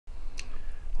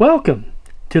Welcome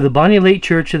to the Bonney Lake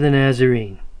Church of the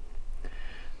Nazarene.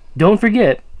 Don't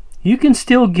forget, you can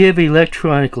still give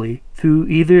electronically through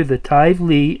either the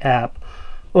Tithe.ly app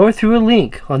or through a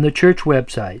link on the church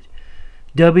website,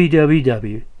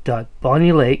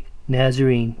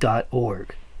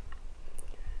 www.bonneylakenazarene.org.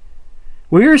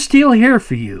 We are still here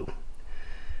for you.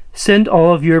 Send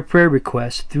all of your prayer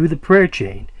requests through the prayer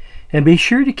chain and be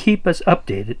sure to keep us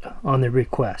updated on the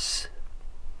requests.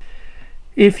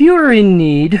 If you are in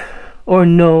need or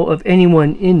know of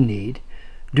anyone in need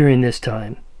during this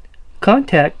time,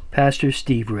 contact Pastor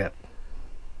Steve Ripp.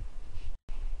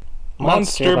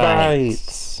 Monster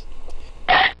Bites!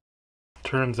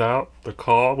 Turns out the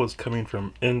call was coming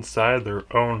from inside their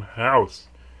own house.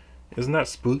 Isn't that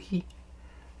spooky?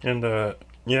 And,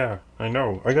 yeah, I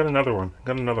know. I got another one.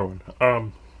 I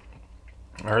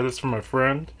heard this from my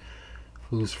friend,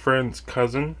 whose friend's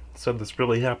cousin said this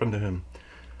really happened to him.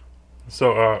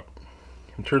 So,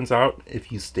 it turns out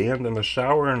if you stand in the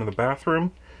shower in the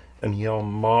bathroom and yell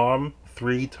 "Mom"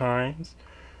 3 times,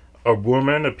 a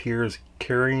woman appears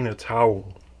carrying a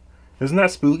towel. Isn't that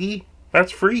spooky?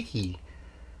 That's freaky.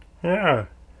 Yeah,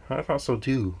 I thought so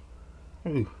too.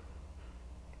 Ooh.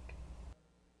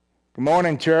 Good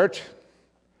morning, church.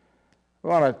 I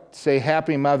want to say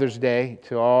Happy Mother's Day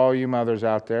to all you mothers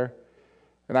out there.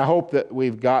 And I hope that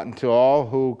we've gotten to all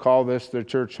who call this their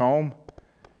church home.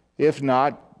 If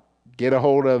not, get a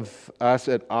hold of us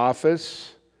at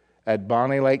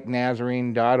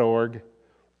office@bonneylakenazarene.org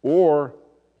or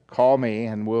call me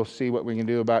and we'll see what we can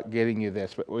do about getting you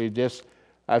this. But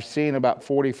I've seen about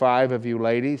 45 of you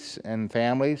ladies and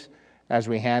families as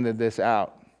we handed this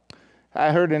out.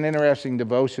 I heard an interesting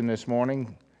devotion this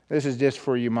morning. This is just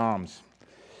for you moms.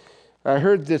 I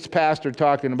heard this pastor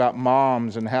talking about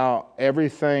moms and how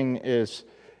everything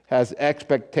has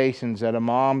expectations, that a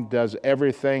mom does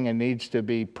everything and needs to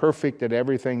be perfect at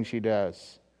everything she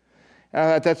does. And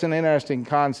I thought that's an interesting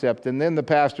concept. And then the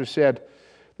pastor said,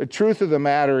 the truth of the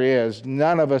matter is,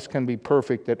 none of us can be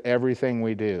perfect at everything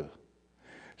we do.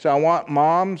 So I want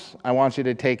you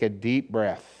to take a deep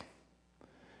breath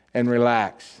and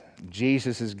relax.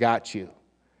 Jesus has got you.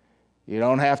 You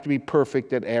don't have to be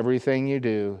perfect at everything you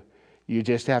do. You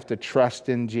just have to trust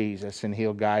in Jesus and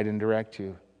He'll guide and direct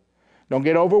you. Don't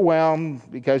get overwhelmed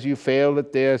because you failed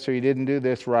at this or you didn't do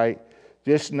this right.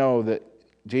 Just know that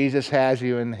Jesus has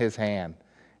you in His hand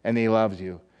and He loves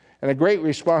you. And a great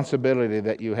responsibility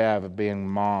that you have of being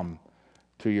mom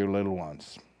to your little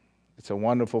ones. It's a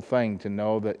wonderful thing to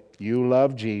know that you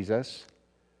love Jesus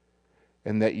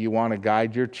and that you want to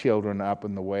guide your children up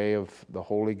in the way of the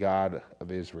holy God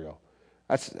of Israel.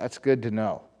 That's good to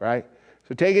know, right?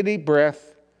 So take a deep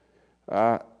breath.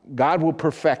 God will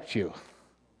perfect you.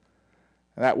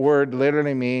 That word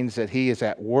literally means that He is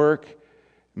at work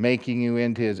making you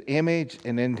into His image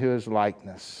and into His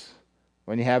likeness.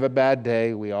 When you have a bad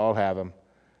day, we all have them.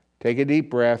 Take a deep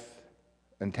breath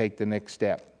and take the next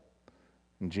step.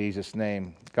 In Jesus'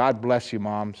 name. God bless you,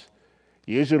 moms.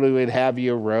 Usually we'd have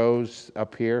you a rose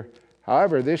up here.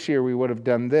 However, this year we would have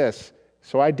done this.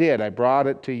 So I did. I brought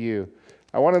it to you.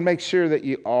 I want to make sure that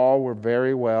you all were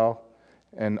very well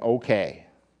and okay.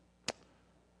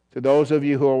 To those of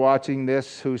you who are watching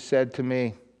this who said to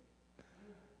me,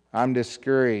 I'm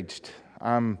discouraged,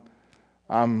 I'm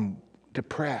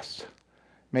depressed.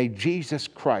 May Jesus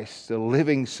Christ, the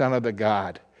living Son of the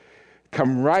God,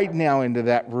 come right now into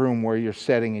that room where you're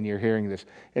sitting and you're hearing this.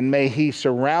 And may He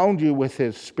surround you with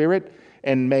His Spirit,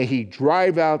 and may He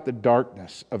drive out the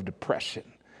darkness of depression.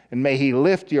 And may He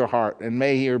lift your heart, and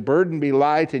may your burden be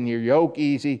light and your yoke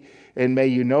easy, and may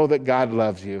you know that God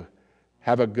loves you.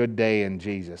 Have a good day in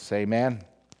Jesus. Amen.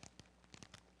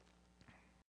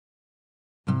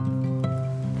 Come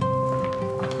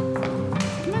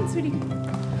on, sweetie.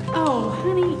 Oh,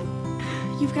 honey,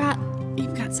 you've got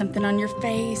something on your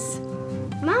face.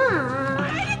 Mom!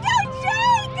 Way to go,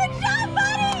 Jake! Good job,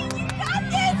 buddy! You got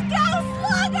this! Go,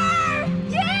 Slugger!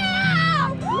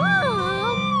 Yeah!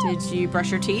 Mom! Did you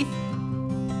brush your teeth?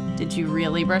 Did you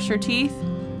really brush your teeth?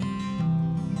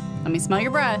 Let me smell your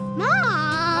breath.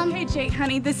 Mom! Okay, Jake,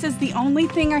 honey, this is the only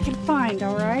thing I can find,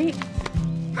 all right?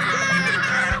 Mom!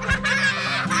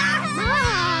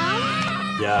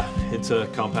 Yeah, it's a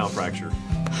compound fracture.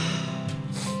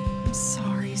 I'm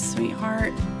sorry,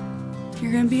 sweetheart.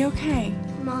 You're gonna be okay.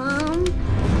 Mom?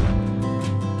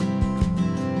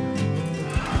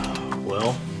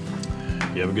 Well,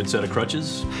 you have a good set of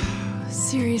crutches?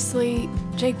 Seriously,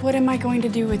 Jake, what am I going to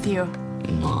do with you?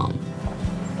 Mom.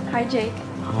 Hi, Jake.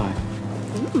 Hi.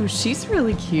 Ooh, she's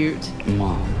really cute.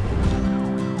 Mom.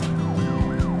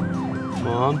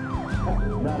 Mom?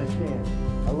 Not a chance.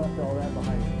 I left all that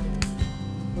behind me.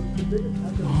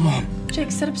 Mom.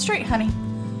 Jake, sit up straight, honey.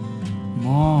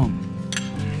 Mom.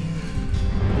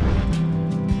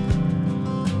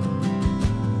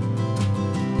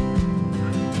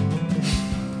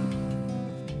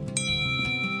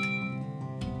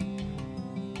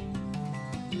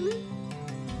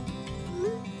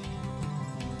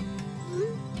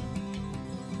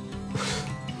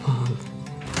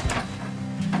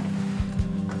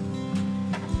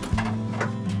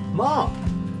 Mom!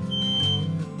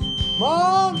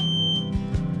 Mom!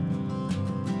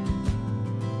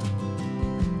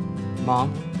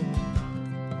 Mom?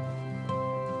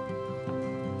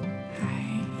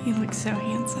 Hi, you look so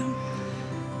handsome.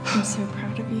 I'm so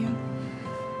proud of you.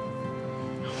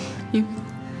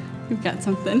 You've got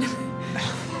something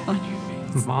on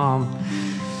your face. Mom.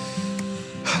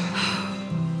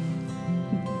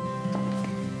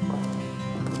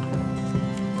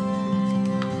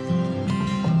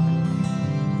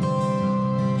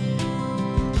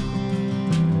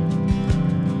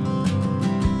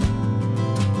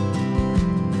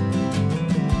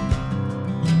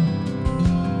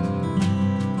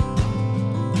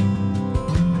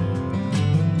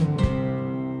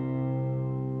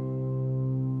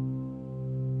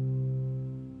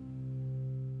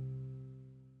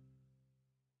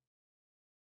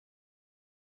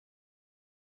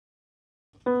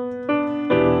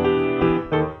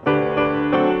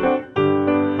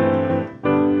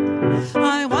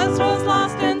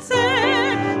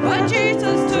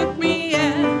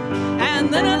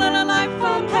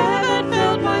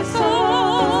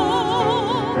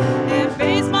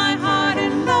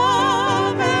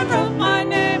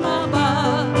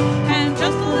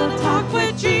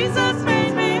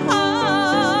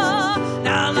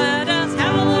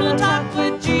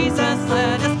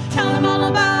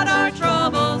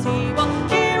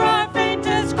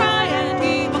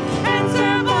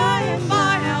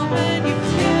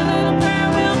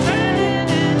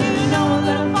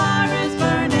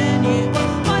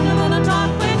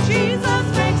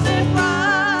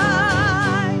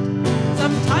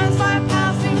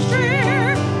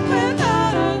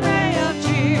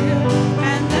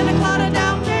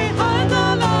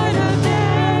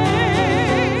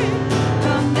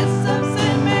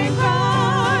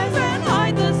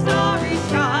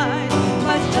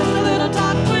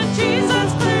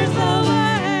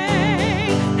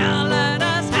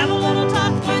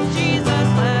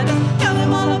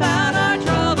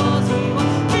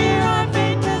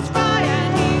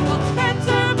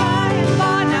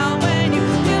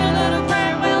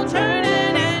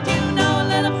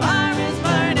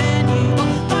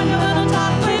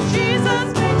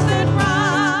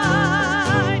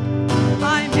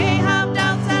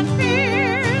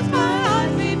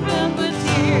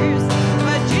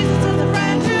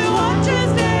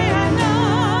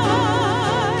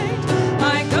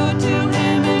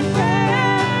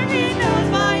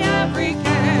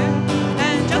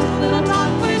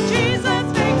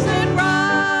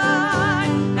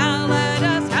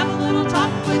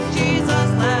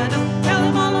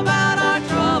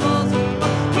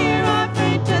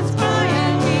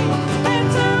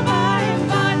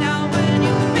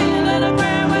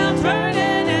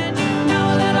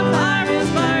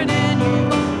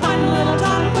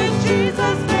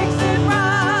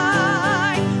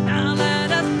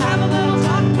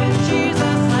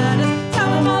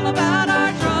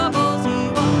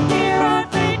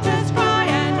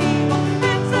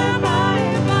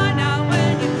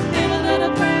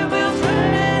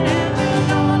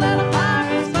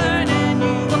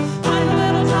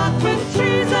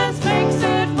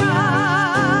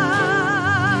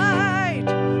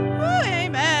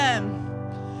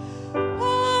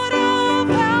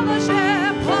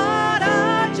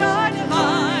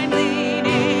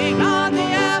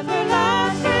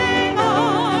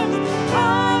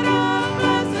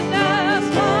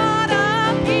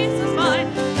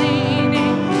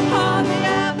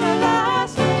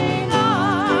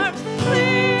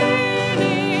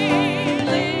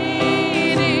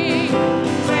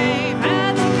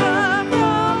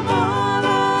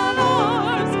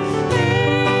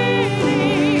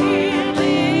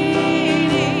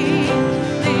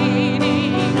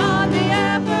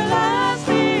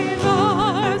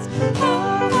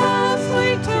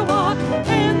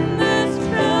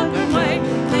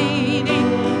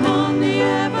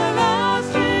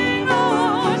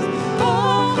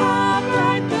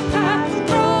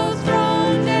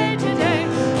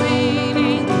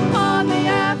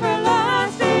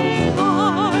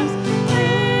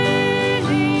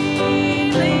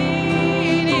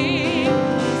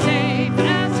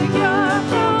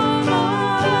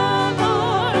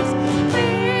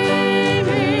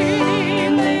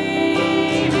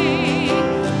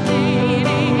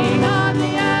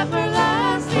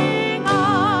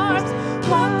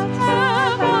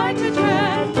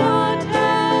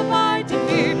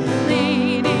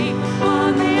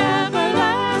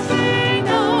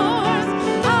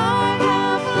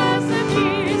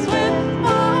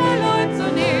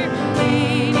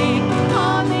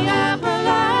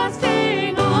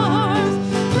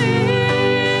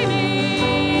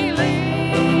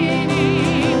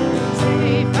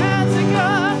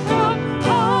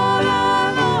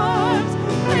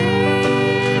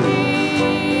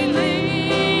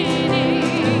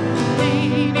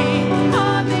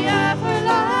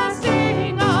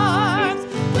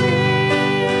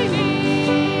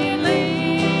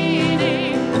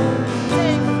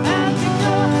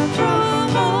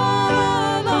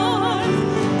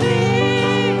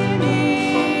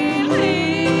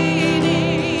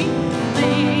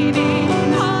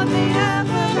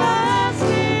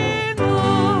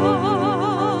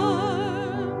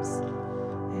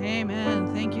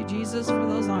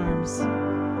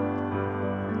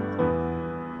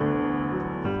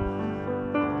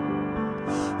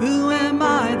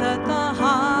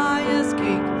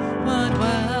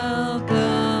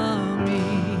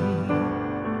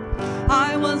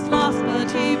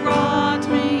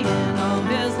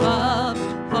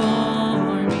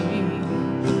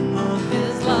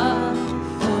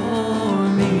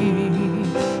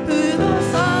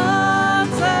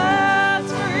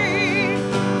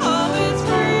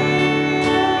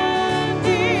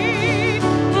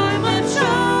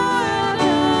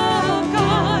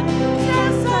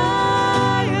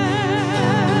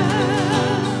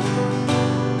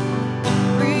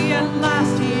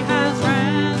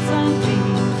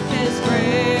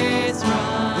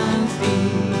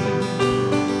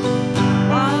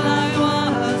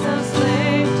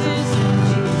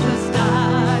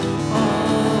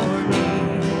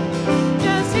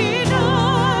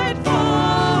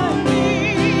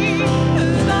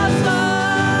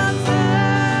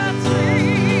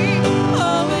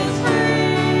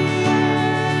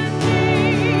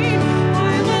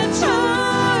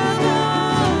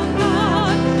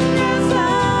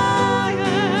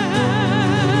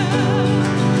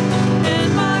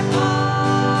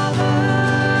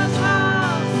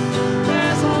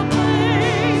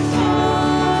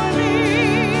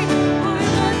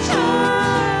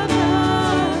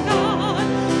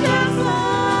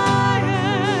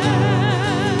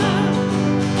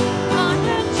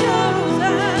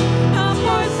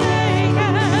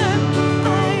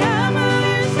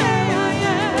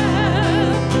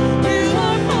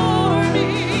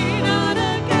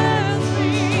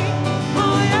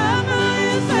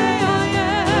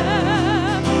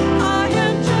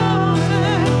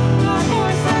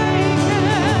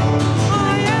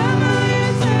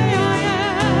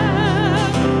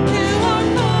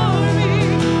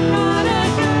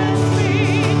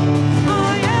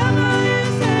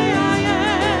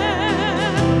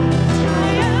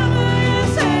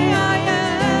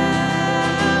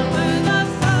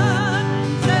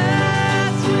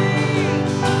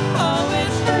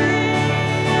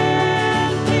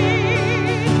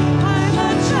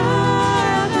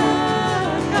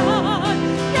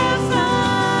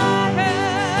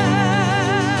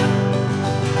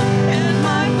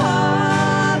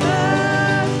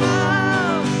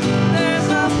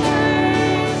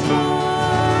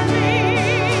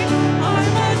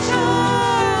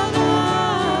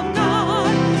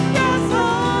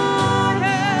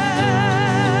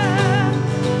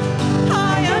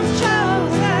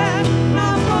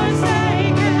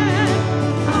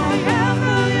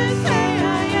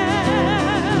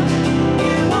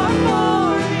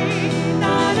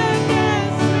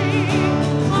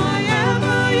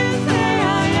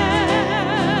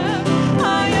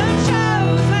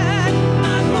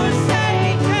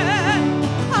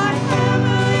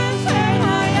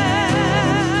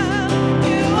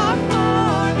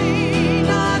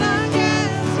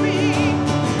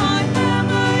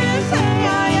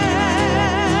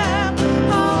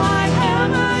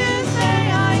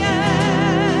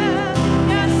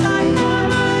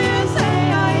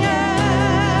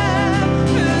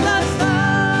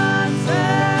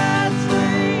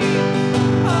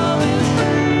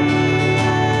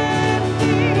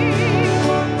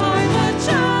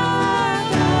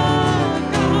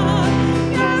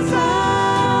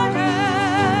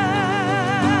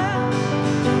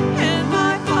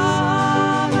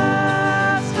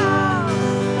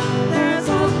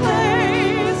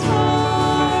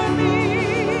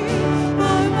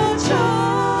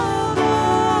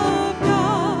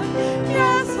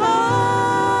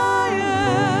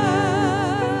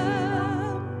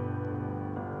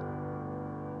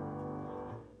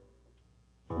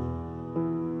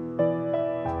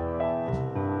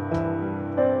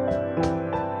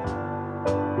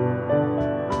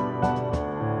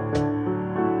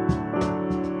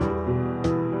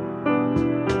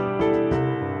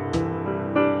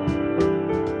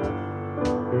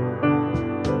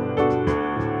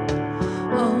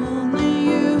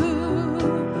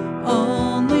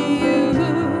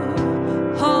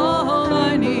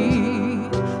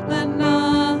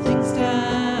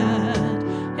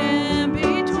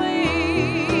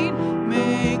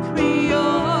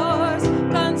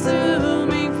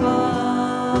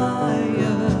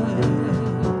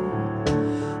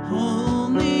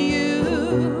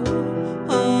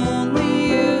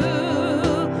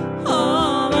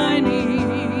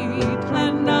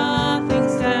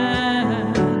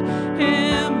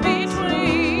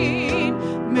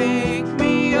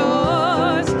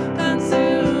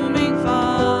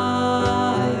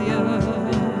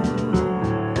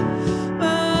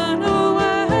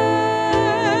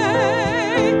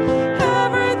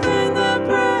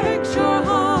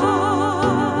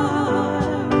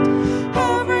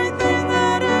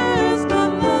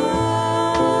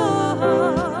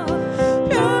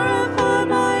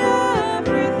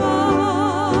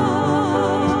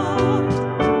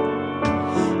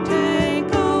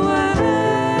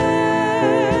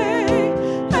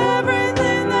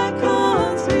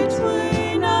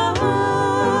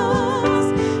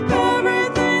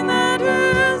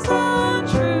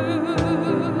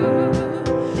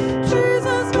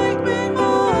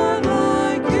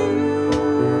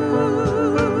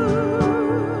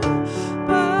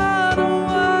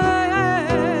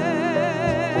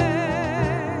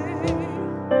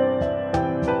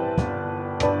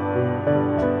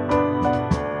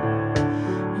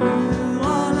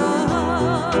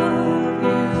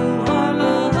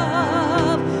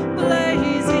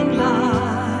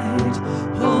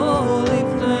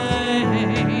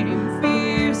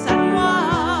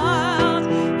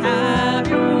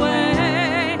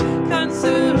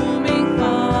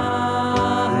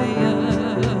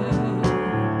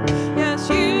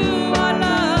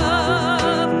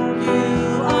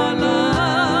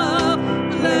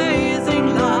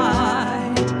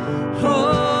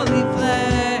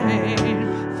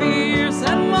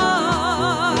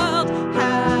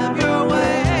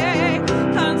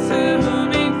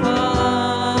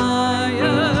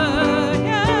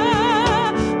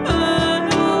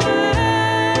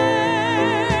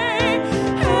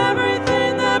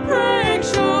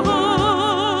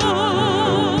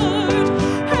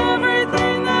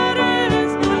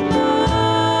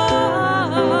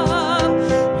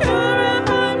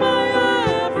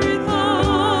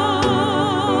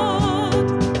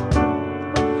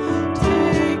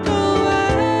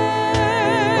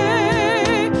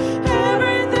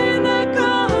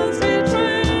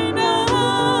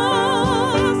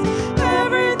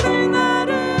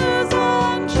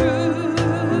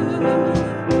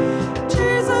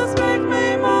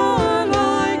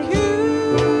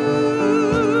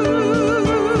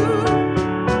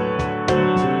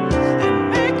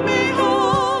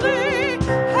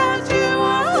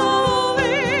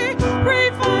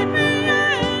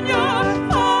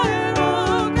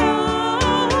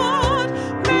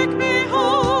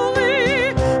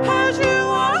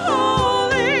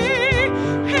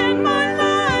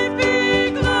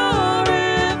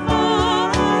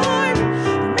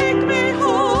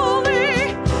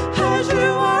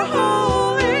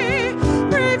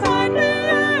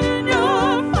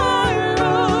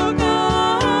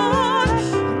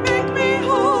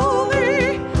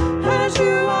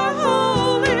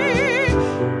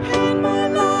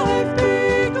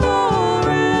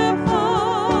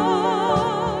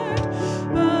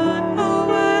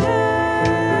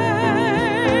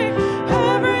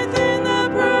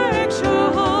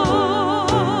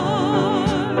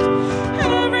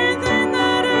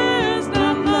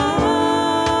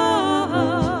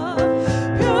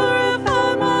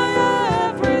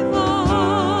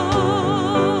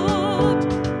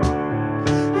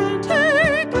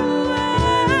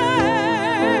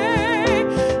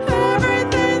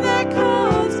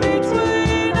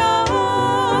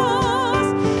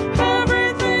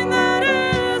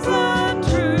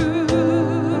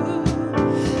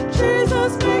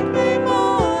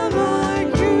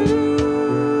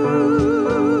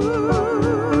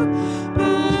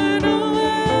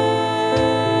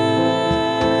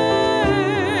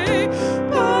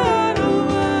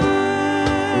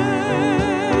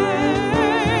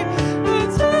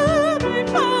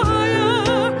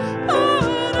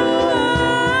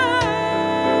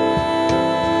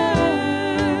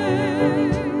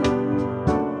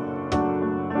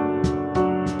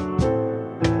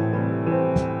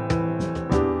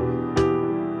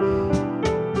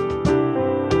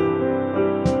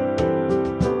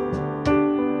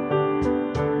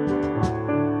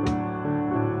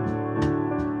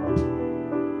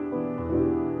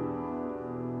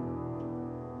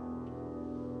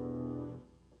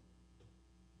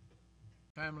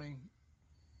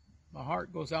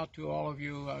 heart goes out to all of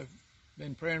you. I've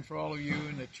been praying for all of you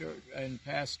in the church and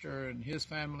Pastor and his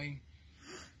family.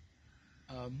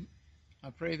 I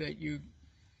pray that you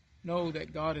know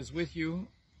that God is with you,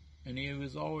 and He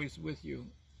is always with you.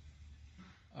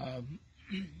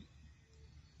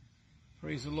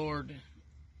 Praise the Lord.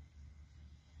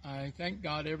 I thank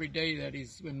God every day that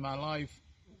He's in my life,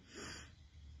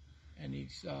 and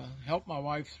He's helped my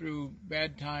wife through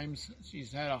bad times.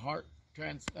 She's had a heart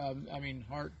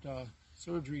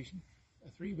surgery, a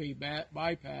 3-way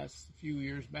bypass a few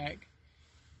years back,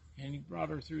 and He brought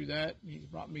her through that. He's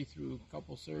brought me through a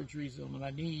couple surgeries on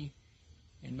my knee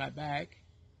and my back,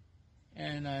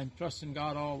 and I'm trusting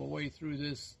God all the way through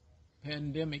this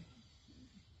pandemic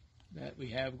that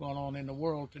we have going on in the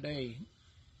world today.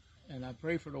 And I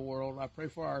pray for the world. I pray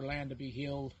for our land to be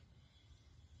healed,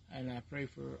 and I pray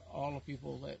for all the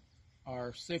people that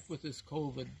are sick with this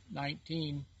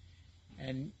COVID-19,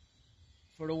 and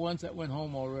for the ones that went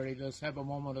home already, let's have a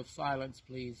moment of silence,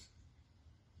 please.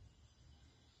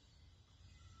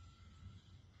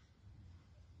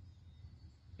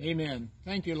 Amen.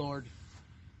 Thank you, Lord.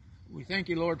 We thank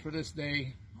you, Lord, for this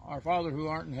day. Our Father who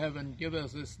art in heaven, give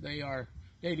us this day our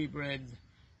daily bread.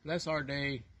 Bless our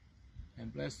day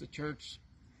and bless the church.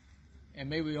 And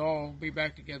may we all be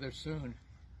back together soon.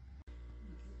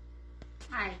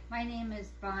 Hi, my name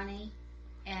is Bonney,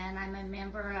 and I'm a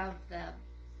member of the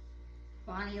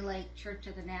Bonney Lake Church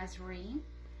of the Nazarene.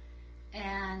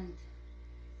 And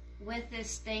with this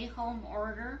stay-home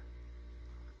order,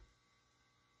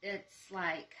 it's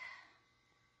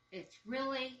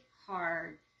really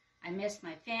hard. I miss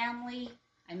my family.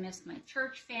 I miss my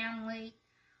church family.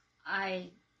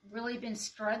 I really been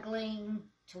struggling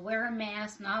to wear a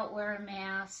mask, not wear a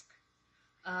mask.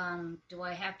 Do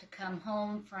I have to come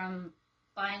home from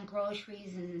buying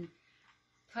groceries and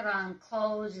put on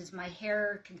clothes? Is my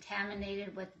hair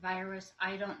contaminated with the virus?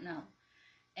 I don't know.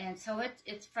 And so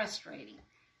it's frustrating.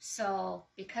 So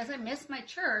because I miss my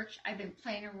church, I've been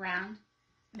playing around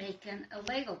making a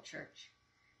Lego church.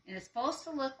 And it's supposed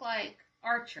to look like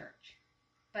our church,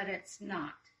 but it's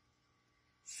not.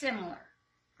 Similar.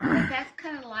 But that's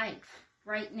kind of life.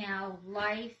 Right now,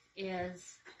 life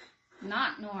is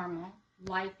not normal.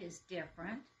 Life is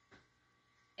different.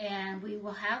 And we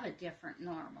will have a different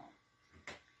normal.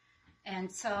 And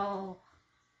so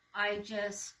I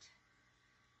just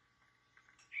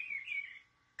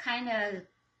kind of,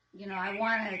 I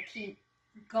want to keep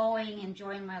going,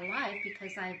 enjoying my life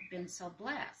because I've been so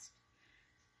blessed.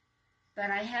 But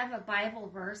I have a Bible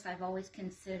verse I've always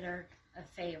considered a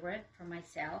favorite for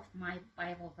myself, my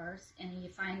Bible verse, and you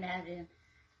find that in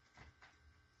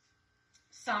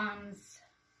Psalms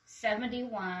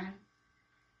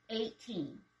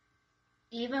 71:18.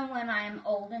 Even when I am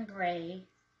old and gray,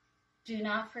 do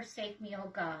not forsake me, O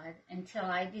God, until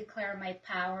I declare my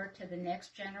power to the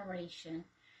next generation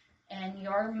and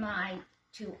your might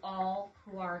to all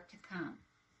who are to come.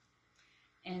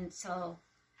 And so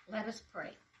let us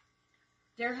pray.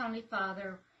 Dear Heavenly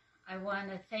Father, I want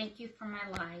to thank you for my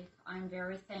life. I'm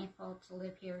very thankful to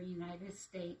live here in the United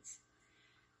States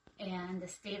and the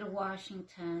state of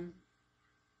Washington.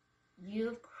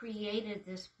 You've created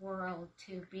this world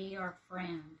to be our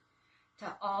friend,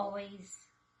 to always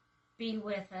be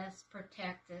with us,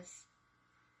 protect us.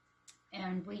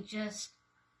 And we just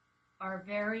are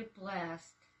very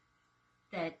blessed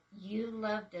that you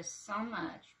loved us so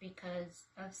much because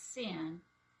of sin.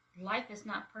 Life is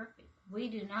not perfect. We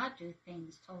do not do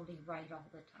things totally right all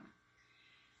the time.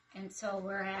 And so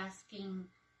we're asking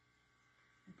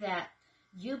that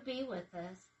you be with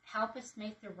us, help us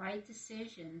make the right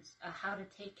decisions of how to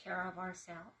take care of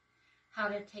ourselves, how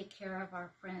to take care of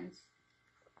our friends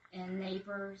and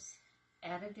neighbors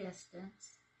at a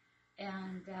distance,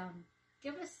 and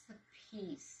give us the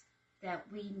peace that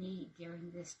we need during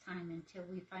this time until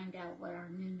we find out what our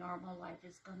new normal life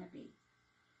is going to be.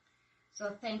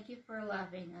 So thank you for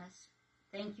loving us.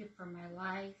 Thank you for my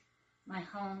life, my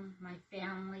home, my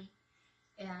family,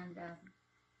 and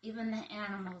even the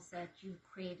animals that you've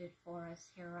created for us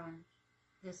here on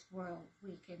this world.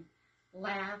 We can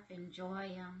laugh,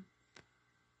 enjoy them,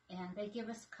 and they give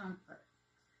us comfort.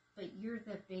 But you're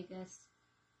the biggest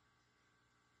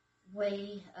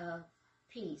way of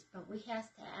peace, but we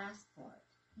have to ask for it.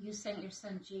 You sent your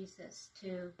son Jesus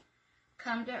to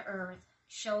come to earth,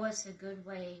 show us a good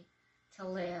way to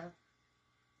live,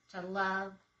 to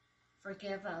love,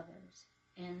 forgive others.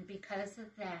 And because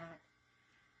of that,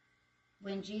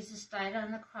 when Jesus died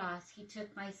on the cross, he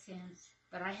took my sins,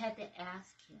 but I had to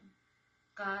ask him,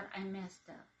 God, I messed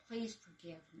up. Please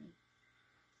forgive me.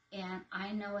 And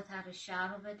I know without a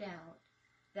shadow of a doubt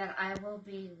that I will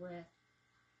be with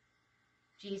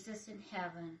Jesus in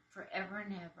heaven forever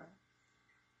and ever.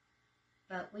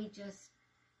 But we just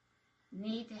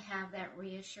need to have that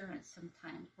reassurance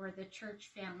sometimes where the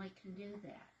church family can do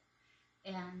that.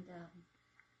 And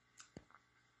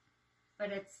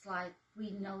but it's like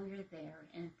we know you're there,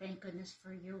 and thank goodness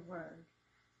for your word,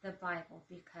 the Bible,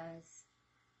 because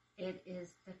it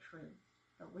is the truth.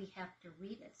 But we have to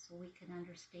read it so we can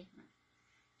understand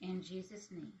it. In Jesus'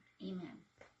 name, amen.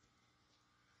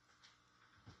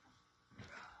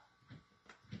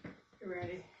 You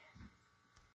ready?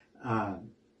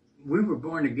 We were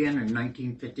born again in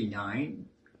 1959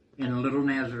 in a little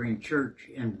Nazarene church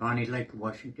in Bonney Lake,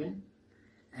 Washington.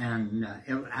 And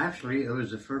it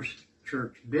was the first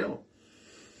church built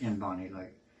in Bonney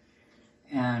Lake.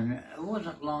 And it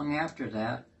wasn't long after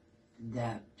that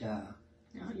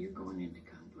now you're going into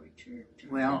Cowboy Church.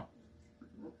 Well,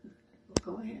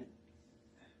 go ahead.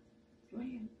 Go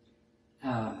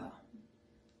ahead.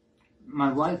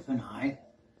 My wife and I,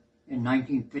 in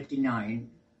 1959,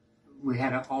 we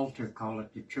had an altar call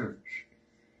at the church,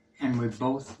 and we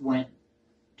both went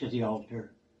to the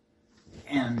altar,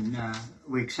 and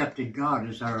we accepted God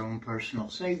as our own personal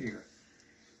Savior.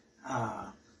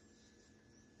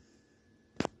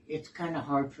 It's kind of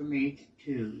hard for me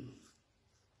to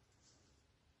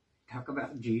talk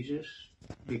about Jesus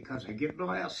because I get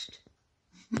blessed.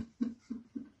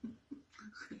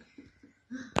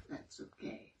 That's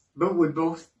okay. But we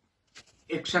both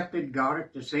accepted God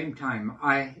at the same time.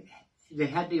 They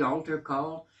had the altar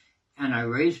call, and I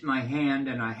raised my hand,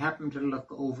 and I happened to look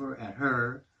over at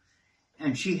her,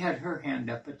 and she had her hand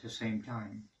up at the same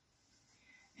time.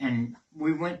 And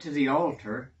we went to the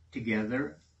altar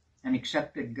together and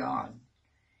accepted God.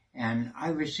 And I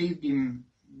received him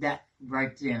that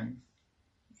right then.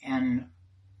 And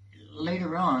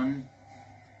later on,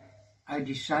 I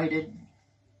decided,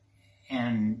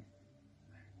 and,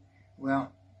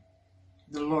 well,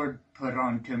 the Lord put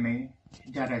on to me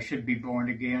that I should be born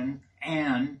again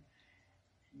and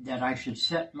that I should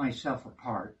set myself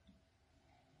apart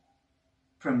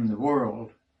from the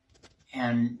world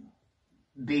and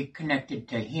be connected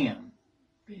to him.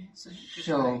 Sanctified.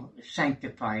 So,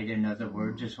 sanctified, in other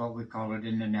words, is what we call it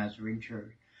in the Nazarene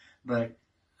church. But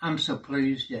I'm so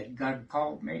pleased that God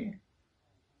called me.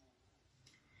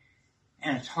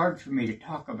 And it's hard for me to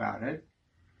talk about it.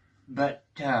 But,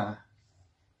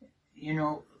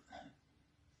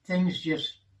 things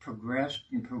just progressed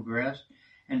and progressed.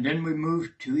 And then we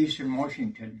moved to Eastern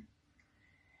Washington.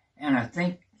 And I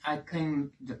think I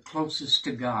came the closest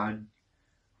to God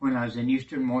when I was in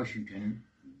Eastern Washington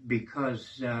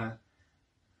because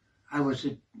I was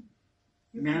a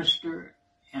minister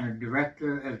and a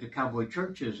director of the cowboy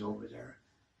churches over there.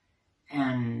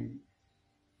 And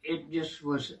it just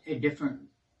was a different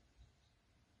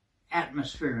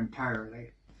atmosphere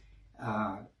entirely.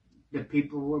 The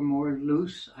people were more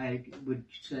loose, I would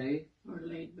say.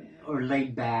 Or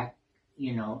laid back,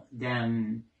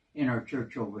 than in our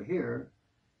church over here,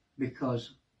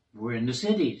 because we're in the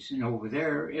cities, and over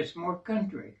there it's more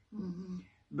country. Mm-hmm.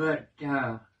 But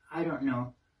I don't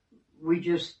know. We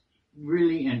just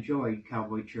really enjoyed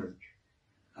Cowboy Church.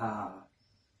 A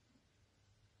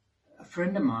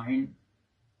friend of mine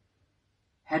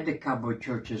had the cowboy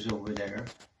churches over there,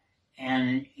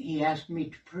 and he asked me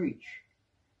to preach.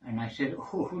 And I said,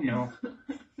 oh, no.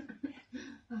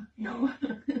 No.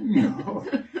 No.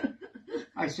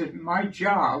 I said, my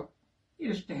job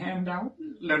is to hand out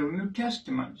little New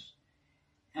Testaments.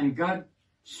 And God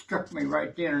struck me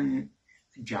right there in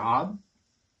job.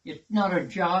 It's not a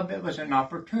job, it was an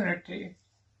opportunity.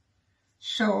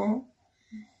 So,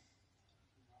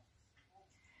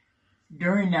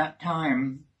 during that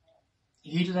time,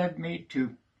 he led me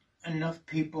to enough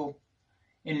people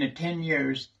in the 10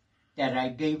 years that I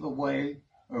gave away,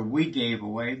 or we gave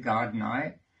away, God and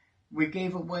I, we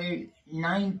gave away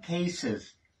 9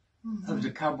 cases of the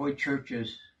cowboy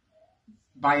church's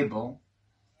Bible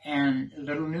and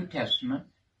Little New Testament.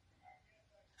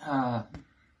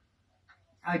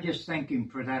 I just thank him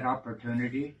for that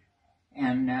opportunity,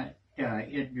 and that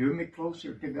it drew me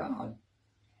closer to God.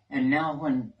 And now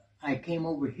when I came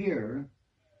over here,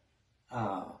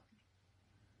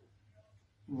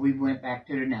 we went back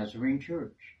to the Nazarene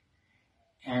church.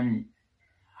 And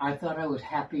I thought I was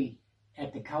happy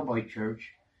at the cowboy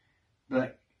church,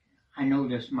 but I know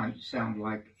this might sound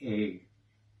like a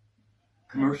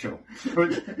commercial for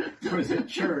the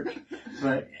church,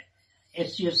 but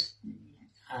it's just,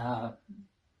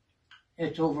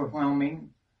 it's overwhelming.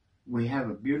 We have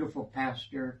a beautiful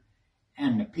pastor,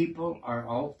 and the people are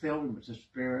all filled with the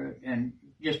Spirit and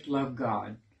just love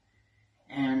God.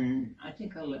 And I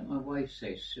think I'll let my wife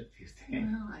say a few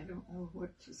things. Well, I don't know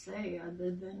what to say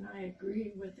other than I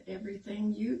agree with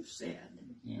everything you've said.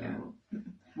 Yeah. So,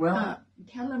 Well,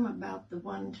 tell them about the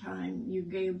one time you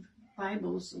gave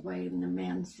Bibles away and the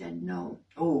man said no.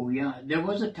 oh, yeah. There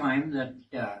was a time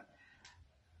that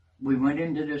we went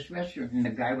into this restaurant and the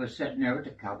guy was sitting there with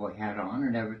a cowboy hat on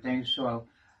and everything. So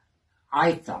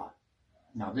I thought,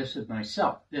 now this is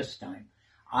myself this time,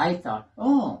 I thought,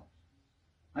 oh,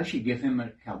 I should give him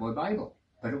a cowboy Bible.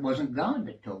 But it wasn't God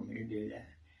that told me to do that.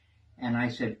 And I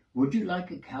said, would you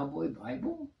like a cowboy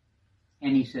Bible?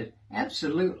 And he said,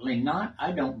 absolutely not.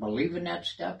 I don't believe in that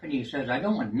stuff. And he says, I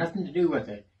don't want nothing to do with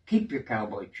it. Keep your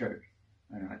cowboy church.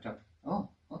 And I thought, oh,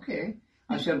 okay.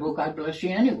 I said, well, God bless you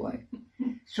anyway.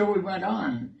 So we went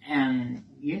on. And,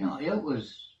 you know, it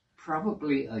was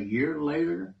probably a year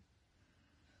later.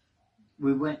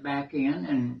 We went back in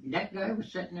and that guy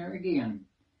was sitting there again.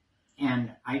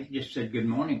 And I just said, good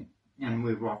morning. And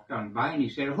we walked on by and he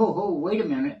said, ho, wait a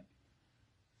minute.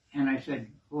 And I said,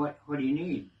 what do you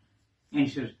need? And he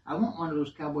says, I want one of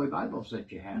those cowboy Bibles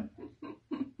that you have.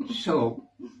 So,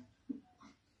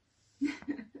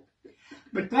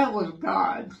 but that was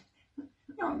God,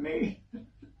 not me.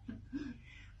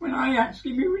 When I asked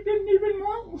him, he didn't even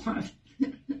want one.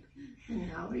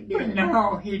 No, he did. But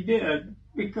now he did,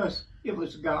 because it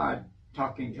was God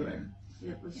talking to him.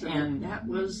 And that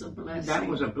was a blessing. That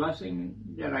was a blessing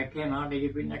that I cannot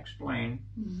even explain.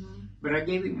 Mm-hmm. But I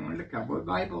gave him one of the cowboy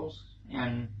Bibles,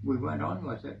 and we went on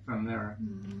with it from there.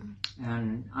 Mm-hmm.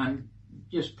 And I'm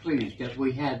just pleased that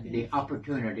we had the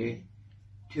opportunity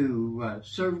to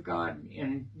serve God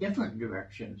in different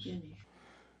directions.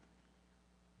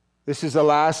 This is the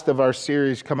last of our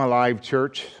series, Come Alive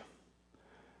Church.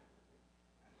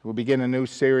 We'll begin a new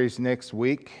series next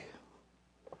week.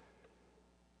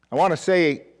 I want to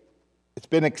say it's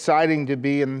been exciting to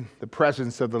be in the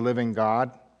presence of the living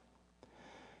God.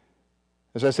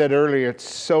 As I said earlier, it's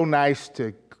so nice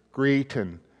to greet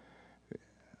and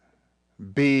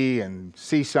be and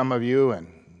see some of you and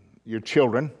your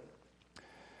children.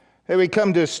 Hey, we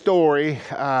come to a story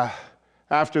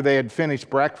after they had finished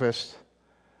breakfast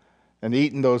and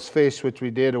eaten those fish, which we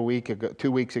did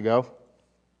 2 weeks ago.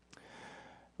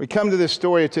 We come to this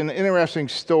story. It's an interesting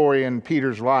story in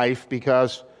Peter's life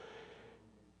because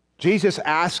Jesus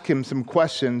asked him some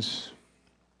questions.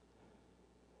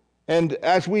 And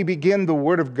as we begin the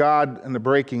Word of God and the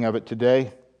breaking of it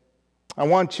today, I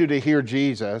want you to hear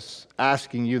Jesus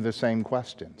asking you the same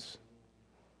questions.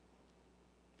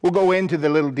 We'll go into the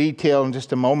little detail in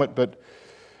just a moment, but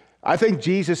I think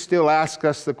Jesus still asks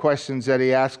us the questions that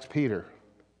he asked Peter.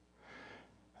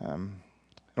 In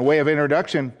a way of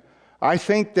introduction, I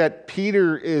think that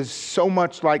Peter is so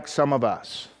much like some of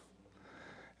us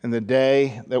in the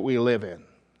day that we live in.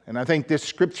 And I think this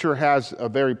scripture has a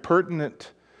very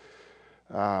pertinent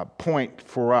point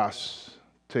for us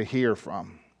to hear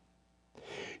from.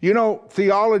 You know,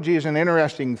 theology is an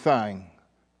interesting thing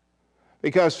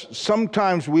because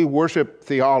sometimes we worship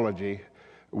theology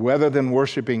rather than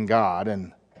worshiping God.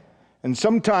 And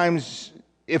sometimes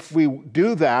if we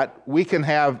do that, we can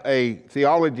have a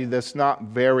theology that's not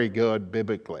very good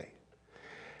biblically.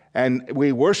 And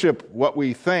we worship what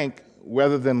we think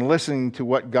rather than listening to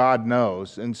what God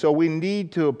knows. And so we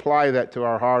need to apply that to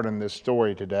our heart in this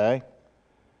story today.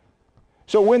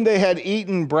 So when they had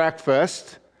eaten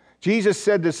breakfast, Jesus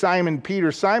said to Simon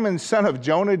Peter, Simon, son of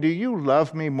Jonah, do you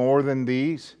love me more than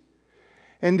these?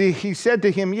 And he said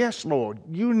to him, yes, Lord,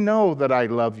 you know that I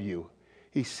love you.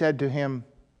 He said to him,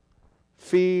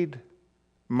 feed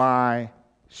my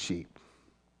sheep.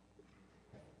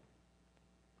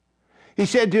 He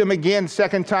said to him again,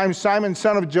 second time, Simon,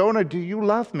 son of Jonah, do you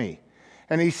love me?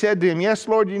 And he said to him, yes,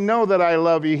 Lord, you know that I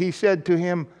love you. He said to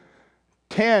him,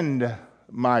 tend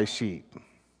my sheep.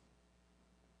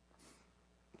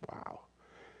 Wow.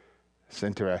 It's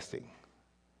interesting.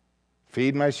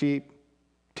 Feed my sheep,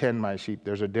 tend my sheep.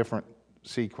 There's a different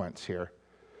sequence here.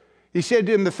 He said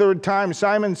to him the third time,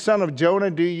 Simon, son of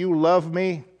Jonah, do you love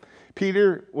me?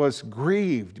 Peter was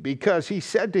grieved because he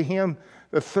said to him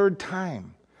the third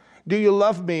time, do you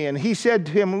love me? And he said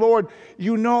to him, Lord,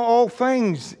 you know all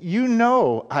things. You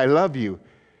know I love you.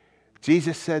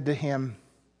 Jesus said to him,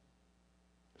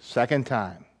 second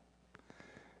time,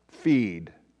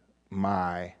 feed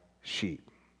my sheep.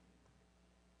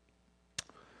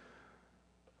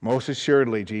 Most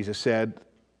assuredly, Jesus said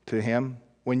to him,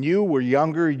 when you were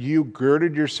younger, you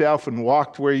girded yourself and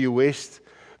walked where you wished.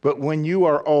 But when you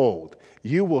are old,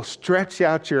 you will stretch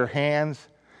out your hands,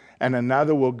 and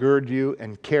another will gird you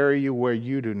and carry you where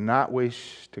you do not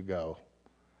wish to go.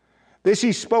 This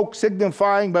he spoke,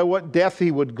 signifying by what death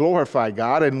he would glorify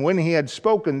God. And when he had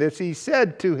spoken this, he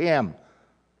said to him,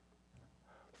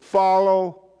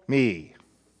 "Follow me."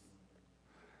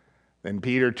 Then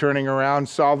Peter, turning around,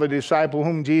 saw the disciple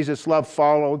whom Jesus loved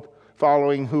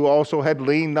following, who also had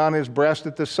leaned on his breast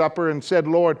at the supper, and said,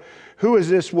 "Lord, who is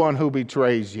this one who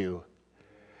betrays you?"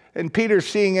 And Peter,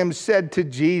 seeing him, said to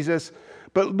Jesus,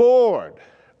 "But Lord,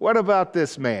 what about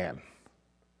this man?"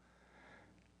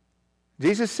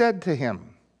 Jesus said to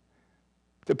him,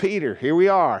 to Peter, here we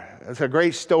are. It's a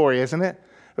great story, isn't it?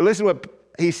 But listen to what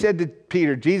he said to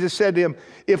Peter. Jesus said to him,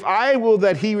 "If I will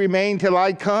that he remain till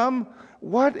I come,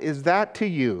 what is that to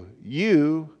you?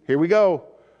 You," here we go,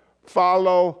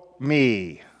 "follow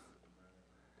me."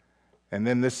 And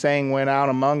then this saying went out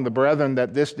among the brethren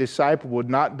that this disciple would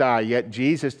not die. Yet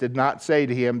Jesus did not say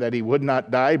to him that he would not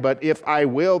die, but "If I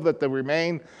will that they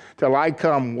remain till I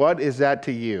come, what is that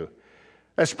to you?"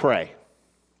 Let's pray.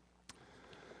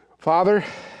 Father,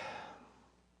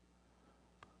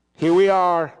 here we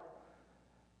are.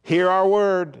 Hear our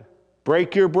word.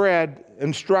 Break your bread.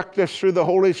 Instruct us through the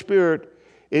Holy Spirit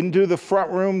into the front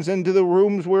rooms, into the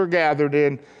rooms we're gathered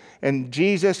in. And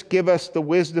Jesus, give us the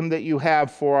wisdom that you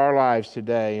have for our lives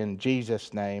today. In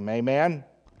Jesus' name, amen.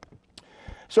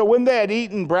 So when they had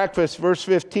eaten breakfast, verse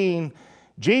 15,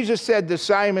 Jesus said to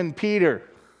Simon Peter,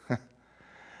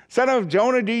 "Son of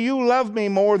Jonah, do you love me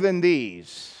more than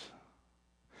these?"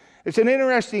 It's an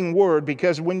interesting word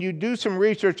because when you do some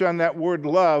research on that word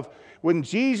love, when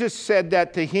Jesus said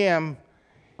that to him,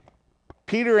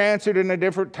 Peter answered in a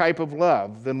different type of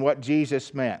love than what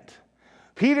Jesus meant.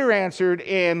 Peter answered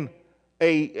in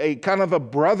a kind of a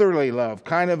brotherly love,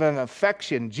 kind of an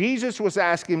affection. Jesus was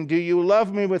asking, "Do you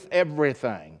love me with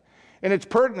everything?" And it's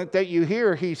pertinent that you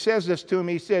hear he says this to him.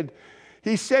 He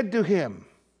said to him,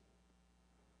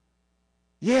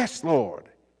 "Yes, Lord,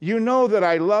 you know that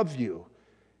I love you."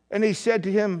 And he said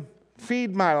to him,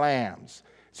 "Feed my lambs."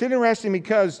 It's interesting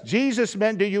because Jesus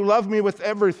meant, "Do you love me with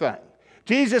everything?"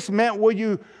 Jesus meant, will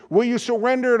you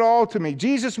surrender it all to me?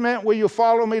 Jesus meant, "Will you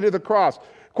follow me to the cross?"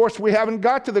 Of course, we haven't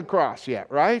got to the cross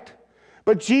yet, right?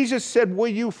 But Jesus said, "Will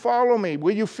you follow me?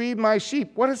 Will you feed my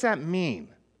sheep?" What does that mean?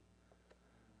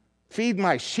 Feed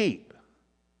my sheep.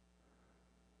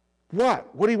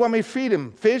 What? What do you want me to feed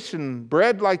him? Fish and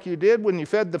bread like you did when you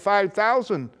fed the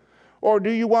 5,000? Or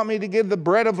do you want me to give the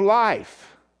bread of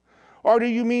life? Or do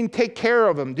you mean take care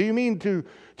of them? Do you mean to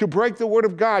break the word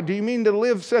of God? Do you mean to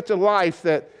live such a life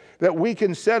that we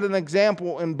can set an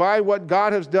example, and by what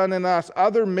God has done in us,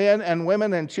 other men and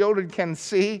women and children can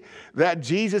see that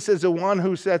Jesus is the one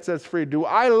who sets us free? Do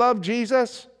I love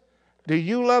Jesus? Do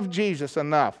you love Jesus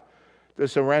enough to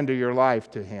surrender your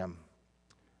life to him?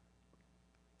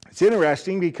 It's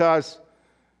interesting because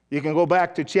you can go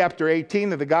back to chapter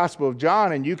 18 of the Gospel of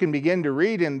John, and you can begin to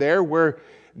read in there where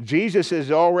Jesus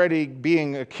is already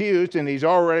being accused, and he's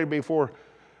already before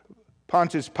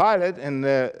Pontius Pilate, and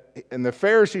the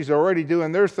Pharisees are already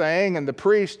doing their thing, and the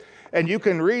priest, and you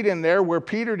can read in there where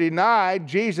Peter denied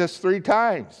Jesus 3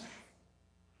 times.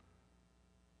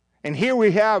 And here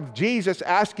we have Jesus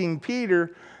asking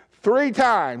Peter 3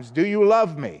 times, "Do you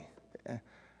love me?"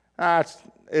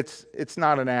 It's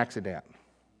not an accident.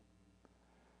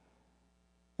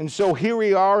 And so here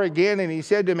we are again, and he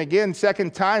said to him again,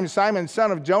 second time, "Simon,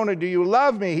 son of Jonah, do you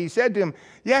love me?" He said to him,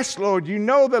 "Yes, Lord, you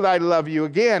know that I love you."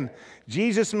 Again,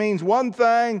 Jesus means one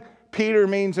thing, Peter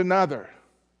means another.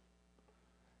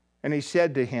 And he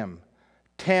said to him,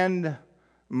 "Tend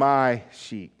my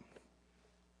sheep."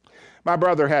 My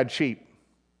brother had sheep,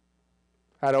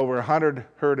 had over 100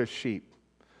 herd of sheep.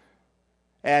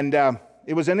 And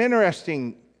it was an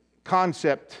interesting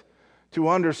concept to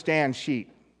understand sheep.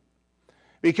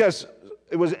 Because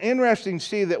it was interesting to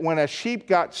see that when a sheep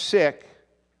got sick,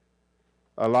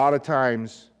 a lot of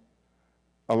times,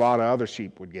 a lot of other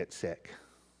sheep would get sick.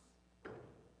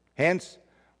 Hence,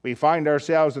 we find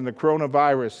ourselves in the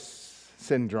coronavirus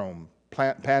syndrome,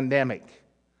 pandemic.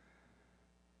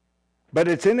 But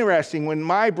it's interesting, when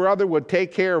my brother would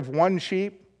take care of one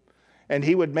sheep, and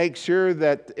he would make sure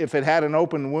that if it had an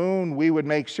open wound, we would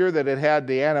make sure that it had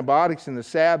the antibiotics and the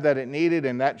salve that it needed,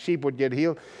 and that sheep would get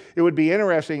healed. It would be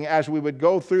interesting as we would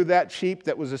go through that sheep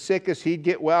that was the sickest, he'd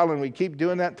get well, and we'd keep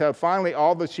doing that until finally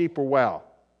all the sheep were well.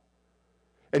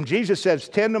 And Jesus says,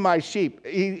 "Tend to my sheep."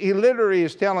 He literally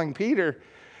is telling Peter,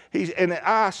 and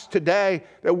us today,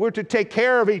 that we're to take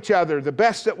care of each other the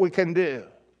best that we can do.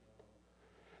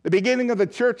 The beginning of the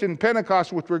church in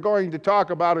Pentecost, which we're going to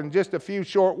talk about in just a few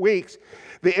short weeks,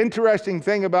 the interesting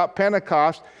thing about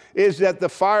Pentecost is that the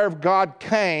fire of God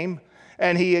came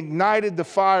and he ignited the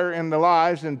fire in the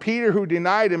lives. And Peter, who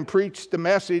denied him, preached the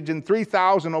message, and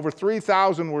over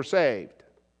 3,000 were saved.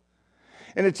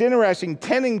 And it's interesting,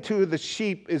 tending to the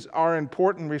sheep is our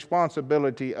important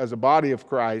responsibility as a body of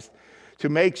Christ, to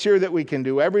make sure that we can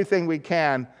do everything we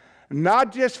can,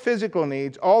 not just physical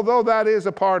needs, although that is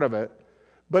a part of it,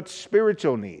 but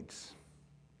spiritual needs.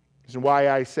 This is why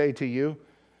I say to you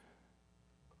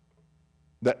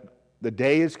that the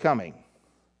day is coming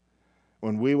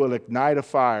when we will ignite a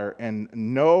fire, and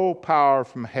no power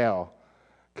from hell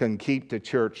can keep the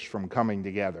church from coming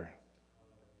together.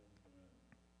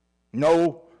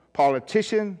 No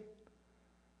politician,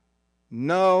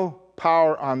 no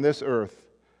power on this earth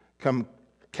can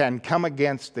come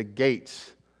against the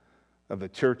gates of the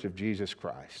Church of Jesus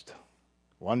Christ.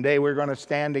 One day we're going to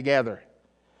stand together.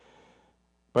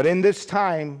 But in this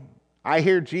time, I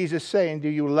hear Jesus saying, do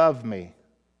you love me?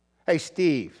 Hey,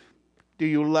 Steve, do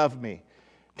you love me?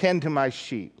 Tend to my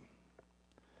sheep.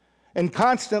 And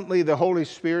constantly the Holy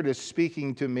Spirit is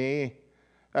speaking to me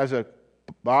as a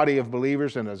body of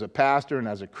believers and as a pastor and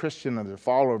as a Christian and as a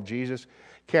follower of Jesus.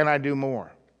 Can I do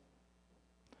more?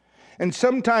 And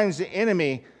sometimes the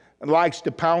enemy likes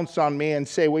to pounce on me and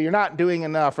say, well, you're not doing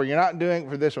enough, or you're not doing it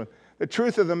for this one. The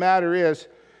truth of the matter is,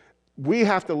 we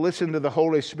have to listen to the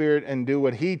Holy Spirit and do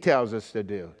what He tells us to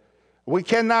do. We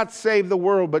cannot save the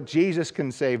world, but Jesus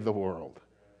can save the world.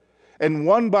 And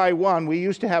one by one, we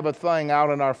used to have a thing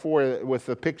out in our foyer with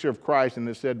the picture of Christ, and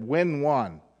it said, win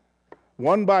one.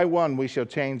 One by one, we shall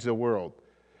change the world.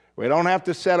 We don't have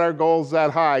to set our goals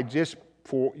that high. Just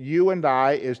for you and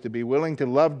I is to be willing to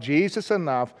love Jesus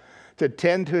enough to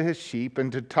tend to His sheep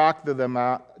and to talk to them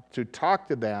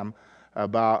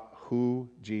about who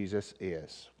Jesus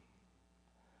is.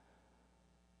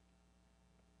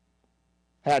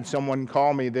 Had someone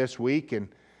call me this week,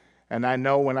 and I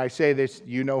know when I say this,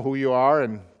 you know who you are,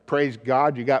 and praise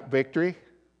God, you got victory.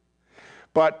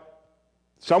 But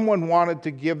someone wanted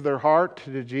to give their heart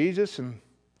to Jesus, and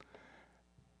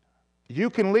you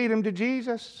can lead them to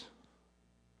Jesus.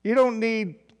 You don't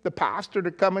need the pastor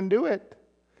to come and do it.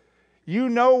 You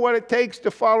know what it takes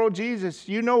to follow Jesus.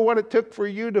 You know what it took for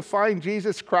you to find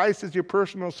Jesus Christ as your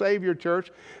personal Savior,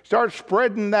 church. Start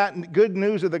spreading that good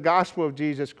news of the gospel of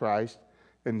Jesus Christ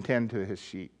and tend to His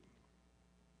sheep.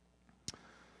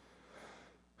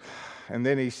 And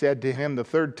then He said to him the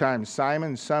third time,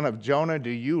 Simon, son of Jonah,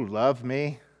 do you love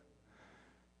me?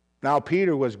 Now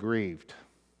Peter was grieved.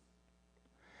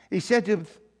 He said to him,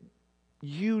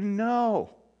 you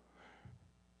know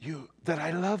that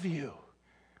I love you.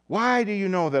 Why do you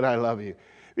know that I love you?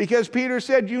 Because Peter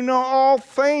said, you know all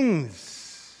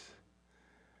things.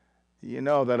 You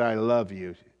know that I love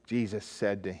you. Jesus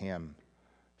said to him,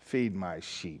 feed my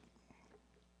sheep.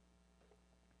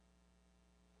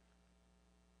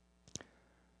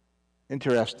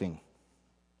 Interesting.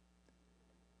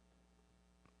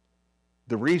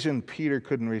 The reason Peter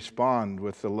couldn't respond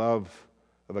with the love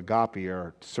of agape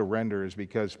or surrender is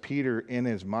because Peter, in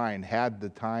his mind, had the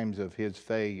times of his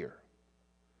failure.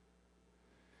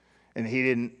 And he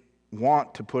didn't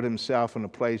want to put himself in a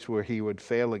place where he would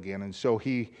fail again. And so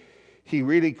he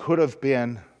really could have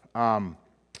been a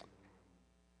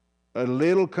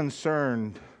little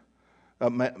concerned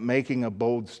of making a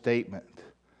bold statement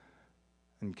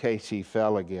in case he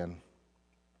fell again.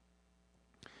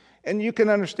 And you can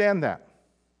understand that.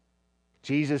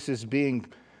 Jesus is being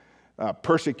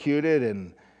persecuted,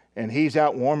 and he's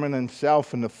out warming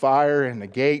himself in the fire and the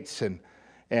gates,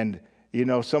 and you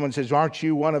know, someone says, aren't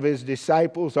you one of his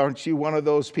disciples? Aren't you one of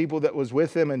those people that was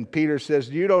with him? And Peter says,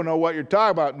 you don't know what you're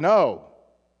talking about. No.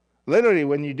 Literally,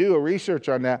 when you do a research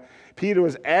on that, Peter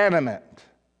was adamant.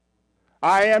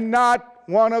 I am not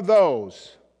one of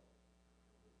those.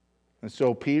 And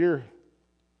so Peter,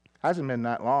 hasn't been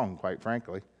that long, quite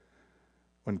frankly,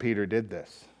 when Peter did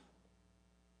this.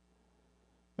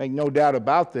 Make no doubt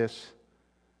about this,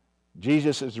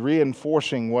 Jesus is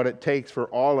reinforcing what it takes for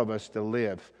all of us to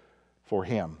live for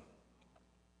Him.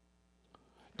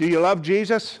 Do you love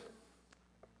Jesus?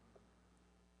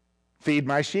 Feed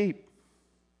my sheep.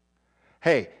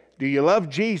 Hey, do you love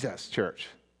Jesus, church?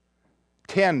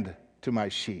 Tend to my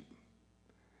sheep.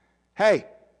 Hey,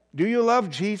 do you love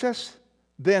Jesus?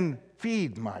 Then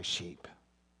feed my sheep.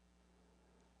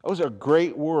 Those are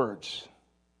great words.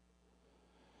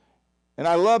 And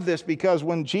I love this because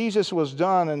when Jesus was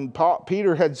done and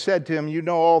Peter had said to him, you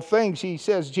know all things, he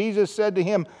says, Jesus said to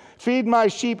him, feed my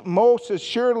sheep. Most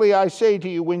assuredly I say to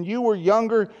you, when you were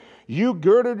younger, you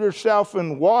girded yourself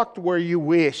and walked where you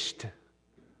wished.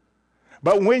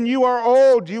 But when you are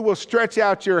old, you will stretch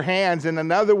out your hands, and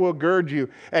another will gird you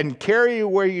and carry you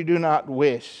where you do not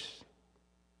wish.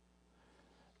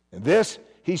 This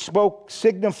he spoke,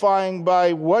 signifying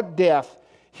by what death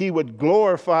he would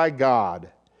glorify God.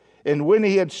 And when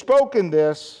he had spoken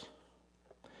this,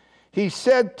 he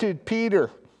said to Peter,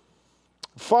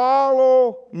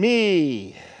 "Follow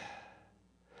me."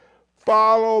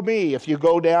 Follow me. If you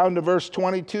go down to verse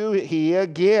 22, he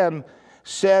again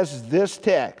says this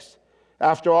text.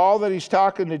 After all that he's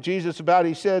talking to Jesus about,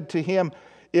 he said to him,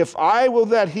 "If I will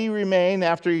that he remain,"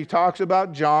 after he talks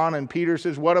about John, and Peter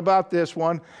says, "What about this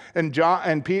one?" And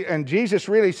Jesus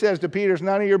really says to Peter, "It's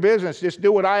none of your business. Just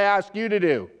do what I ask you to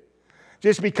do.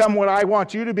 Just become what I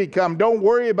want you to become. Don't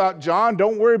worry about John.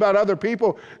 Don't worry about other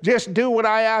people. Just do what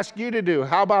I ask you to do."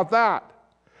 How about that?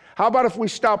 How about if we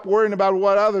stop worrying about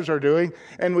what others are doing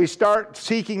and we start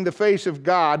seeking the face of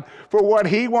God for what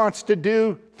he wants to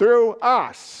do through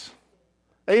us?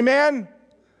 Amen?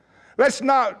 Let's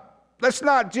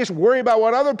not just worry about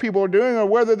what other people are doing or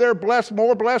whether they're blessed,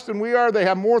 more blessed than we are, they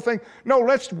have more things. No,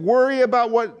 let's worry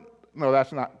about no,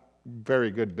 that's not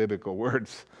very good biblical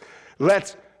words.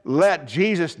 Let's let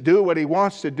Jesus do what he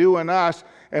wants to do in us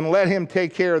and let him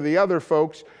take care of the other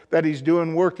folks that he's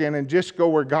doing work in, and just go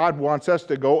where God wants us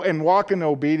to go and walk in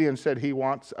obedience that he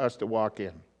wants us to walk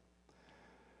in.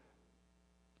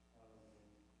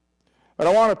 But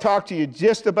I want to talk to you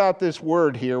just about this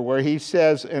word here where he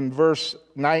says in verse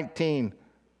 19,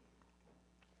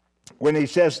 when he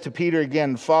says to Peter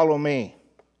again, "Follow me."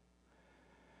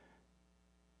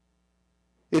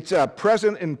 It's a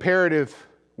present imperative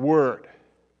word.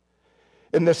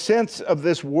 In the sense of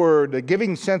this word, the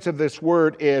giving sense of this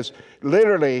word is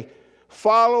literally,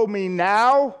 follow me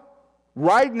now,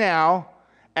 right now,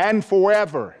 and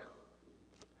forever.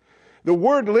 The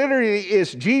word literally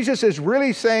is, Jesus is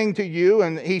really saying to you,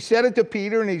 and he said it to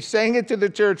Peter, and he's saying it to the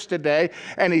church today,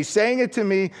 and he's saying it to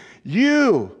me,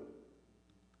 you,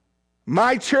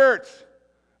 my church,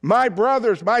 my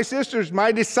brothers, my sisters,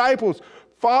 my disciples,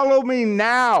 follow me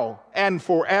now and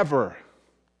forever.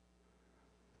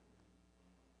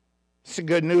 It's the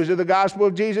good news of the gospel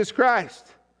of Jesus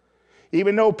Christ.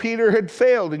 Even though Peter had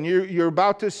failed, and you're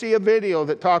about to see a video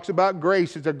that talks about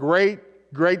grace. It's a great,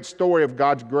 great story of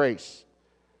God's grace.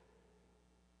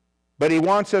 But he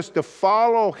wants us to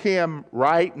follow him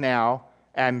right now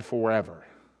and forever.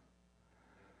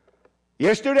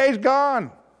 Yesterday's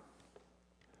gone.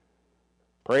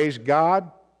 Praise God.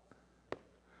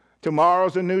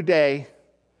 Tomorrow's a new day,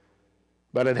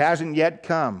 but it hasn't yet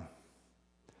come.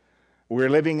 We're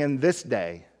living in this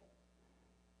day.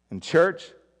 And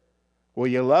church, will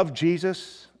you love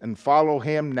Jesus and follow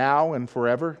him now and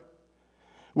forever?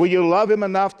 Will you love him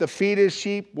enough to feed his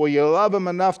sheep? Will you love him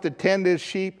enough to tend his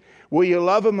sheep? Will you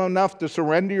love him enough to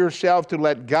surrender yourself to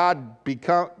let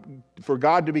for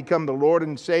God to become the Lord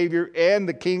and Savior and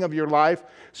the King of your life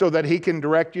so that he can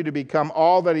direct you to become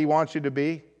all that he wants you to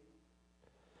be?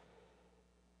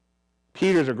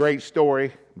 Peter's a great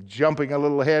story, jumping a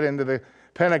little ahead into the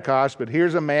Pentecost, but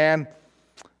here's a man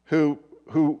who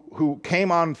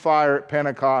came on fire at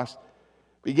Pentecost,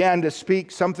 began to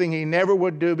speak something he never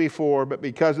would do before, but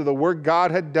because of the work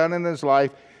God had done in his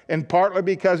life, and partly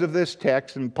because of this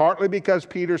text, and partly because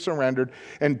Peter surrendered,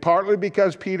 and partly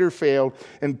because Peter failed,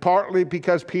 and partly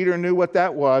because Peter knew what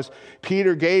that was,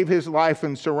 Peter gave his life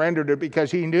and surrendered it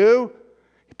because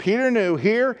Peter knew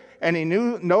here, and he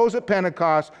knows at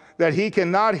Pentecost that he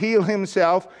cannot heal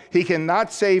himself, he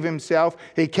cannot save himself,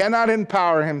 he cannot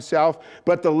empower himself,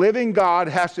 but the living God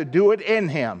has to do it in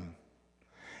him.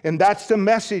 And that's the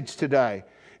message today,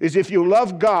 is if you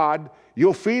love God,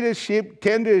 you'll feed his sheep,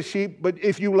 tend to his sheep, but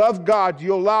if you love God,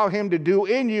 you'll allow him to do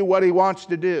in you what he wants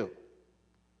to do.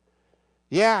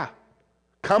 Yeah,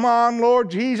 come on,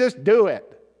 Lord Jesus, do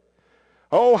it.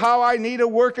 Oh, how I need a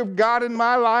work of God in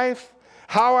my life.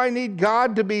 How I need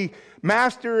God to be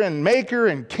master and maker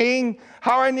and king.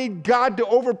 How I need God to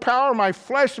overpower my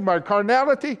flesh and my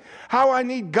carnality. How I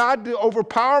need God to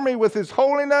overpower me with his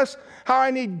holiness. How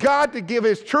I need God to give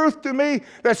his truth to me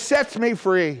that sets me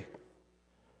free.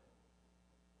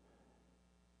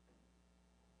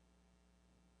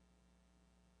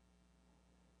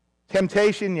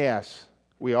 Temptation, yes,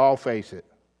 we all face it.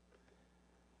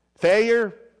 Failure,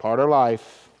 part of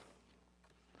life.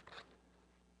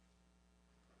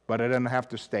 But it doesn't have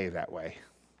to stay that way.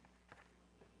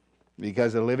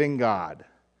 Because the living God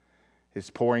is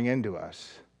pouring into us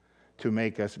to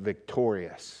make us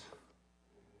victorious.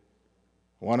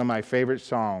 One of my favorite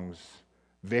songs,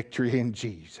 Victory in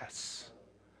Jesus.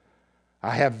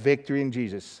 I have victory in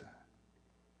Jesus.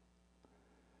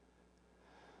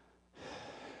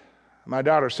 My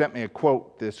daughter sent me a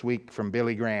quote this week from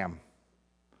Billy Graham.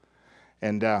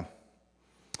 And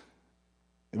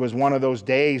it was one of those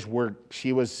days where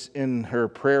she was in her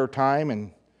prayer time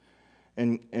and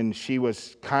and she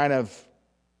was kind of,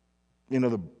 you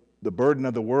know, the burden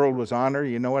of the world was on her.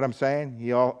 You know what I'm saying?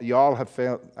 Y'all have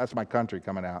felt, that's my country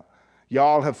coming out.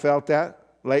 Y'all have felt that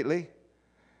lately?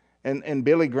 And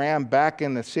Billy Graham, back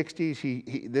in the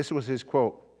 60s, this was his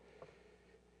quote.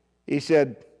 He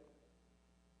said,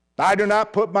 I do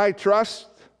not put my trust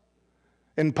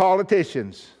in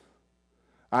politicians.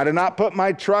 I do not put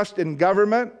my trust in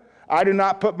government. I do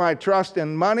not put my trust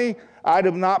in money. I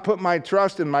do not put my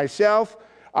trust in myself.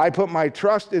 I put my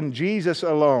trust in Jesus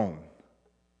alone.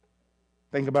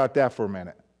 Think about that for a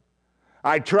minute.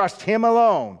 I trust Him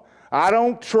alone. I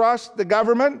don't trust the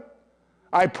government.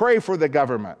 I pray for the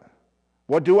government.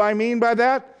 What do I mean by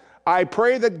that? I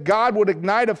pray that God would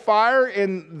ignite a fire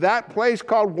in that place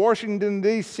called Washington,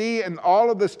 D.C., and all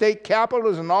of the state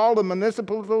capitals and all the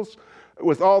municipalities,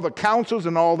 with all the councils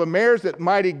and all the mayors, that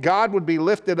mighty God would be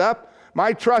lifted up.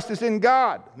 My trust is in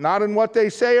God, not in what they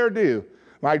say or do.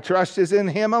 My trust is in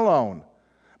Him alone.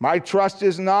 My trust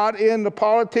is not in the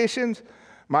politicians.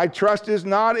 My trust is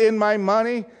not in my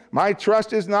money. My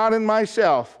trust is not in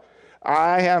myself.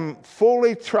 I am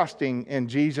fully trusting in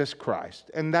Jesus Christ.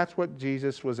 And that's what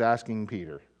Jesus was asking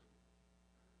Peter.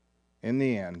 In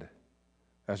the end,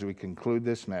 as we conclude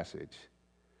this message,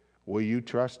 will you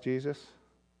trust Jesus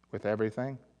with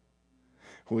everything?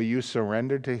 Will you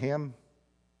surrender to Him?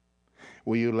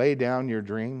 Will you lay down your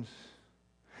dreams?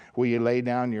 Will you lay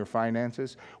down your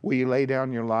finances? Will you lay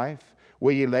down your life?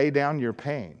 Will you lay down your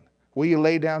pain? Will you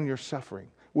lay down your suffering?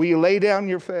 Will you lay down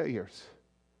your failures?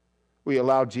 Will you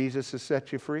allow Jesus to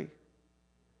set you free?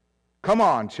 Come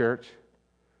on, church.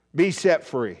 Be set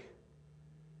free.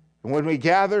 And when we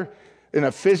gather in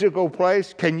a physical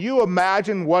place, can you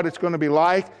imagine what it's going to be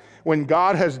like when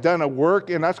God has done a work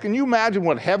in us? Can you imagine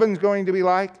what heaven's going to be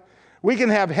like? We can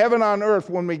have heaven on earth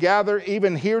when we gather,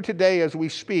 even here today as we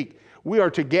speak. We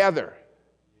are together.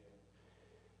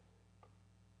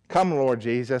 Come, Lord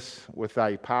Jesus, with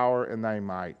Thy power and Thy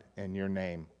might. In Your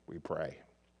name we pray.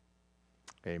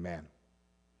 Amen.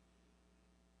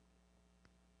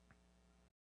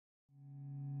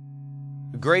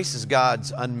 Grace is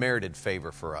God's unmerited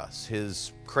favor for us,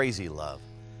 His crazy love.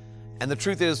 And the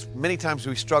truth is, many times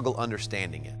we struggle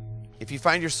understanding it. If you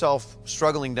find yourself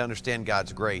struggling to understand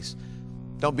God's grace,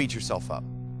 don't beat yourself up.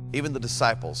 Even the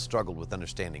disciples struggled with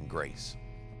understanding grace.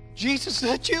 Jesus, is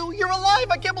that you? You're alive.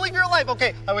 I can't believe you're alive.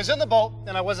 Okay, I was in the boat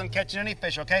and I wasn't catching any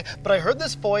fish, okay? But I heard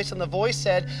this voice and the voice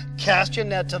said, cast your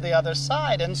net to the other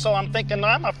side. And so I'm thinking,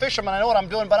 I'm a fisherman. I know what I'm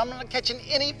doing, but I'm not catching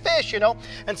any fish, you know?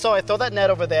 And so I throw that net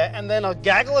over there and then a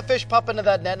gaggle of fish pop into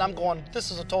that net and I'm going,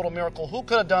 this is a total miracle. Who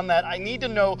could have done that? I need to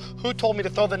know who told me to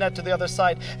throw the net to the other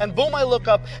side. And boom, I look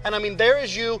up and I mean, there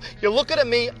is you. You're looking at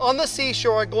me on the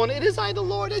seashore going, it is I, the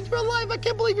Lord, and you're alive. I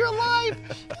can't believe you're alive.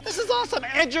 This is awesome.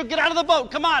 Andrew, get out of the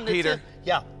boat. Come on. Peter.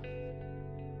 Yeah.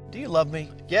 Do you love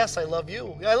me? Yes, I love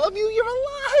you. I love you. You're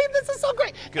alive. This is so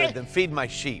great. Good, then feed my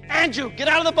sheep. Andrew, get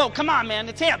out of the boat. Come on, man.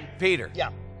 It's him. Peter. Yeah.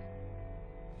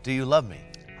 Do you love me?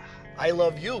 I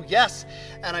love you, yes.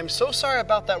 And I'm so sorry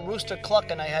about that rooster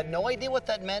clucking. I had no idea what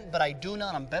that meant, but I do now.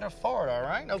 I'm better for it, all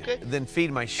right? Okay? Then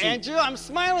feed my sheep. Andrew, I'm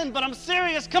smiling, but I'm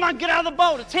serious. Come on, get out of the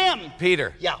boat. It's him.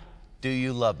 Peter. Yeah. Do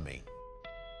you love me?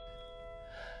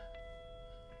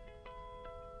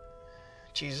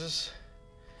 Jesus,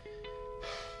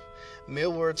 mere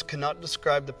words cannot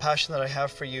describe the passion that I have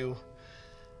for you.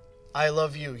 I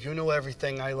love you. You know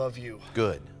everything. I love you.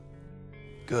 Good.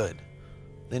 Good.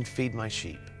 Then feed my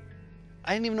sheep.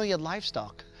 I didn't even know you had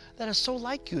livestock. That is so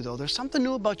like you, though. There's something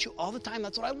new about you all the time.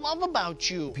 That's what I love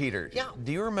about you. Peter, yeah.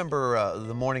 Do you remember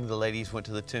the morning the ladies went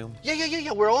to the tomb?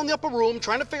 Yeah. We're all in the upper room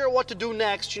trying to figure out what to do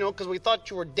next, you know, because we thought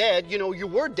you were dead. You know, you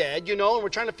were dead, you know, and we're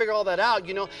trying to figure all that out,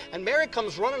 you know. And Mary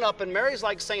comes running up, and Mary's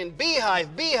like saying,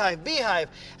 beehive, beehive, beehive.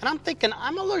 And I'm thinking,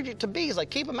 I'm allergic to bees.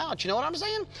 Like, keep them out, you know what I'm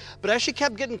saying? But as she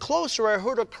kept getting closer, I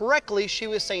heard her correctly. She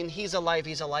was saying, he's alive,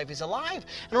 he's alive, he's alive.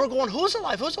 And we're going, who's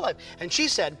alive, who's alive? And she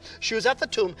said, she was at the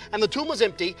tomb, and the tomb was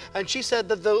empty, and she said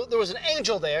that there was an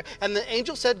angel there, and the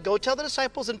angel said, go tell the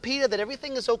disciples and Peter that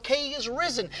everything is okay, he is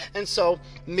risen. And so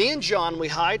me and John, we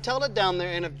hightailed it down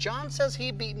there, and if John says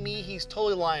he beat me, he's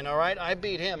totally lying, all right? I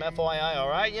beat him, FYI, all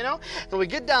right, you know? And we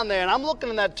get down there, and I'm looking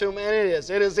in that tomb, and it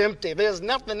is empty. There's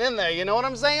nothing in there, you know what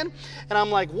I'm saying? And I'm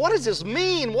like, what does this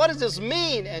mean? What does this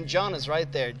mean? And John is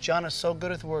right there. John is so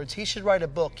good with words. He should write a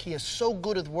book. He is so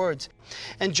good with words.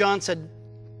 And John said,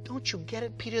 don't you get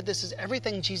it, Peter? This is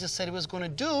everything Jesus said he was going to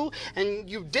do, and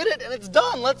you did it, and it's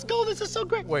done. Let's go. This is so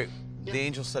great. Wait, the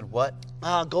angel said what?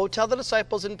 Go tell the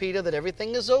disciples and Peter that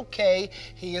everything is okay.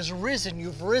 He is risen.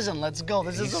 You've risen. Let's go.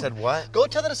 He said what? Go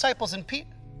tell the disciples and Peter.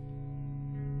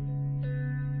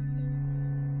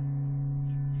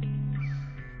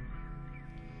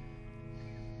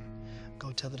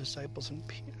 Go tell the disciples and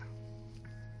Peter.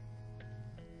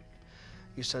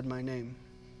 You said my name.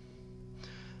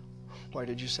 Why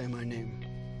did you say my name?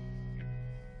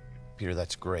 Peter,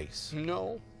 that's grace.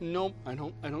 No, I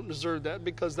don't deserve that,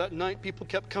 because that night people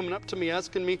kept coming up to me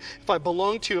asking me if I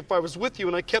belonged to you, if I was with you,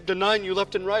 and I kept denying you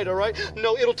left and right, all right?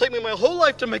 No, it'll take me my whole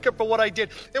life to make up for what I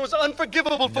did. It was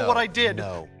unforgivable for what I did.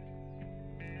 No.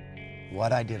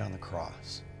 What I did on the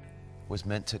cross was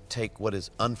meant to take what is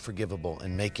unforgivable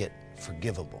and make it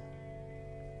forgivable.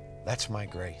 That's my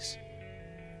grace.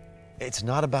 It's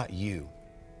not about you.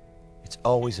 It's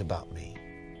always about me.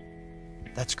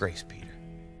 That's grace, Peter.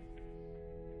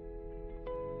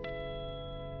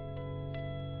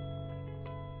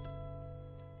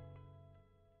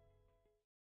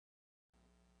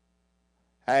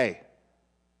 Hey,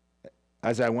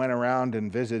 as I went around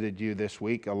and visited you this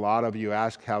week, a lot of you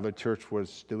asked how the church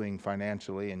was doing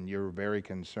financially, and you're very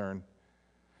concerned.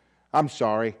 I'm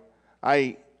sorry.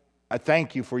 I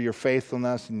thank you for your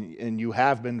faithfulness, and you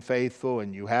have been faithful,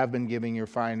 and you have been giving your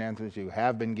finances, you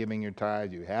have been giving your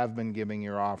tithe, you have been giving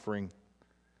your offering.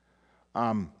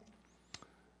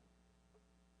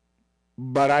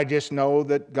 But I just know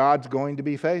that God's going to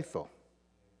be faithful.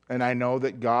 And I know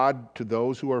that God, to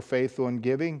those who are faithful in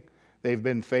giving, they've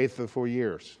been faithful for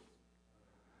years.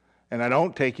 And I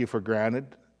don't take you for granted,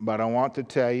 but I want to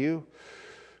tell you,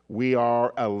 we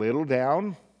are a little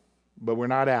down, but we're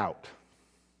not out.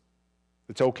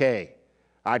 It's okay.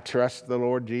 I trust the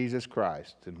Lord Jesus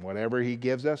Christ, and whatever He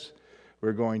gives us,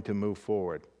 we're going to move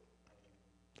forward.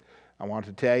 I want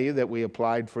to tell you that we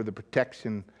applied for the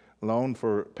protection loan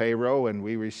for payroll, and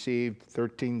we received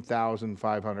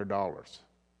 $13,500.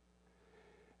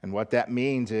 And what that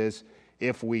means is,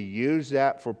 if we use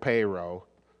that for payroll,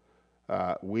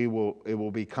 it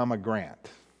will become a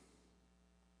grant.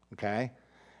 Okay?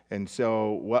 And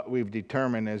so what we've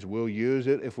determined is we'll use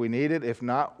it if we need it. If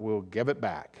not, we'll give it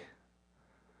back.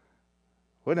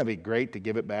 Wouldn't it be great to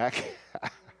give it back?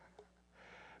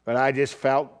 But I just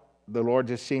felt the Lord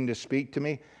just seemed to speak to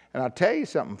me. And I'll tell you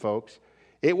something, folks.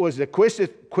 It was the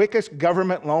quickest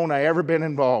government loan I ever been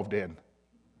involved in.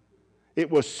 It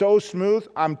was so smooth.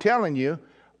 I'm telling you,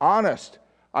 honest.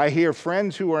 I hear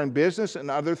friends who are in business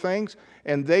and other things,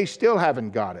 and they still haven't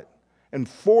got it. And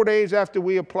 4 days after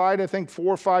we applied, I think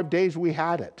 4 or 5 days, we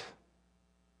had it.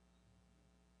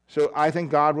 So I think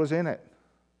God was in it.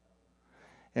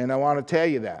 And I want to tell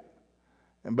you that.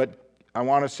 But I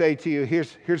want to say to you,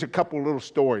 here's a couple little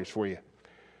stories for you.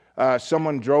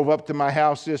 Someone drove up to my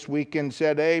house this week and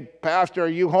said, "Hey, Pastor, are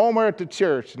you home or at the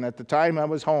church?" And at the time, I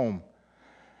was home.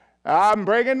 "I'm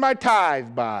bringing my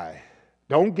tithe by."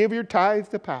 Don't give your tithe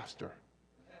to pastor.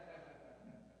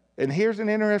 And here's an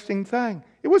interesting thing.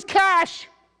 It was cash.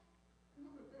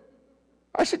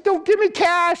 I said, "Don't give me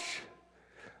cash.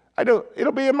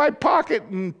 It'll be in my pocket,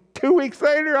 and 2 weeks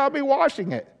later, I'll be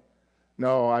washing it."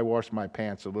 No, I washed my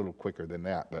pants a little quicker than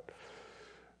that.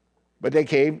 But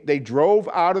they drove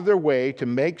out of their way to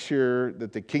make sure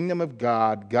that the kingdom of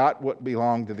God got what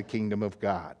belonged to the kingdom of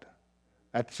God.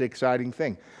 That's the exciting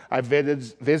thing. I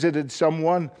visited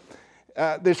someone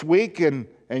this week, and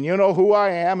you know who I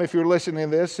am. If you're listening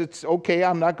to this, it's okay.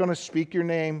 I'm not going to speak your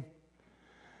name.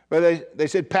 But they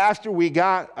said, "Pastor, we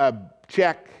got a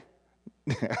check."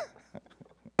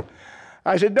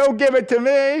 I said, "Don't give it to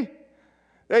me."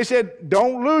 They said,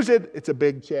 "Don't lose it. It's a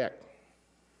big check."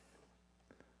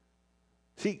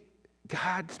 See,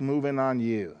 God's moving on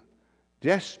you.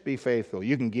 Just be faithful.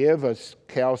 You can give, as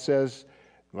Cal says,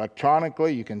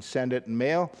 electronically. You can send it in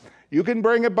mail. You can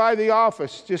bring it by the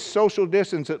office. Just social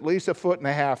distance at least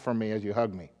 1.5 feet from me as you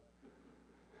hug me.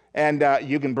 And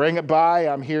you can bring it by.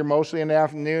 I'm here mostly in the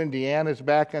afternoon. DeAnn is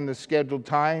back in the scheduled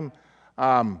time.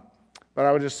 But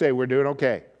I would just say we're doing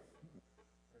okay.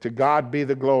 To God be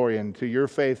the glory, and to your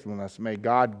faithfulness, may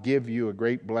God give you a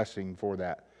great blessing for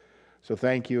that. So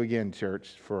thank you again,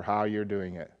 church, for how you're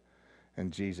doing it.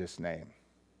 In Jesus' name.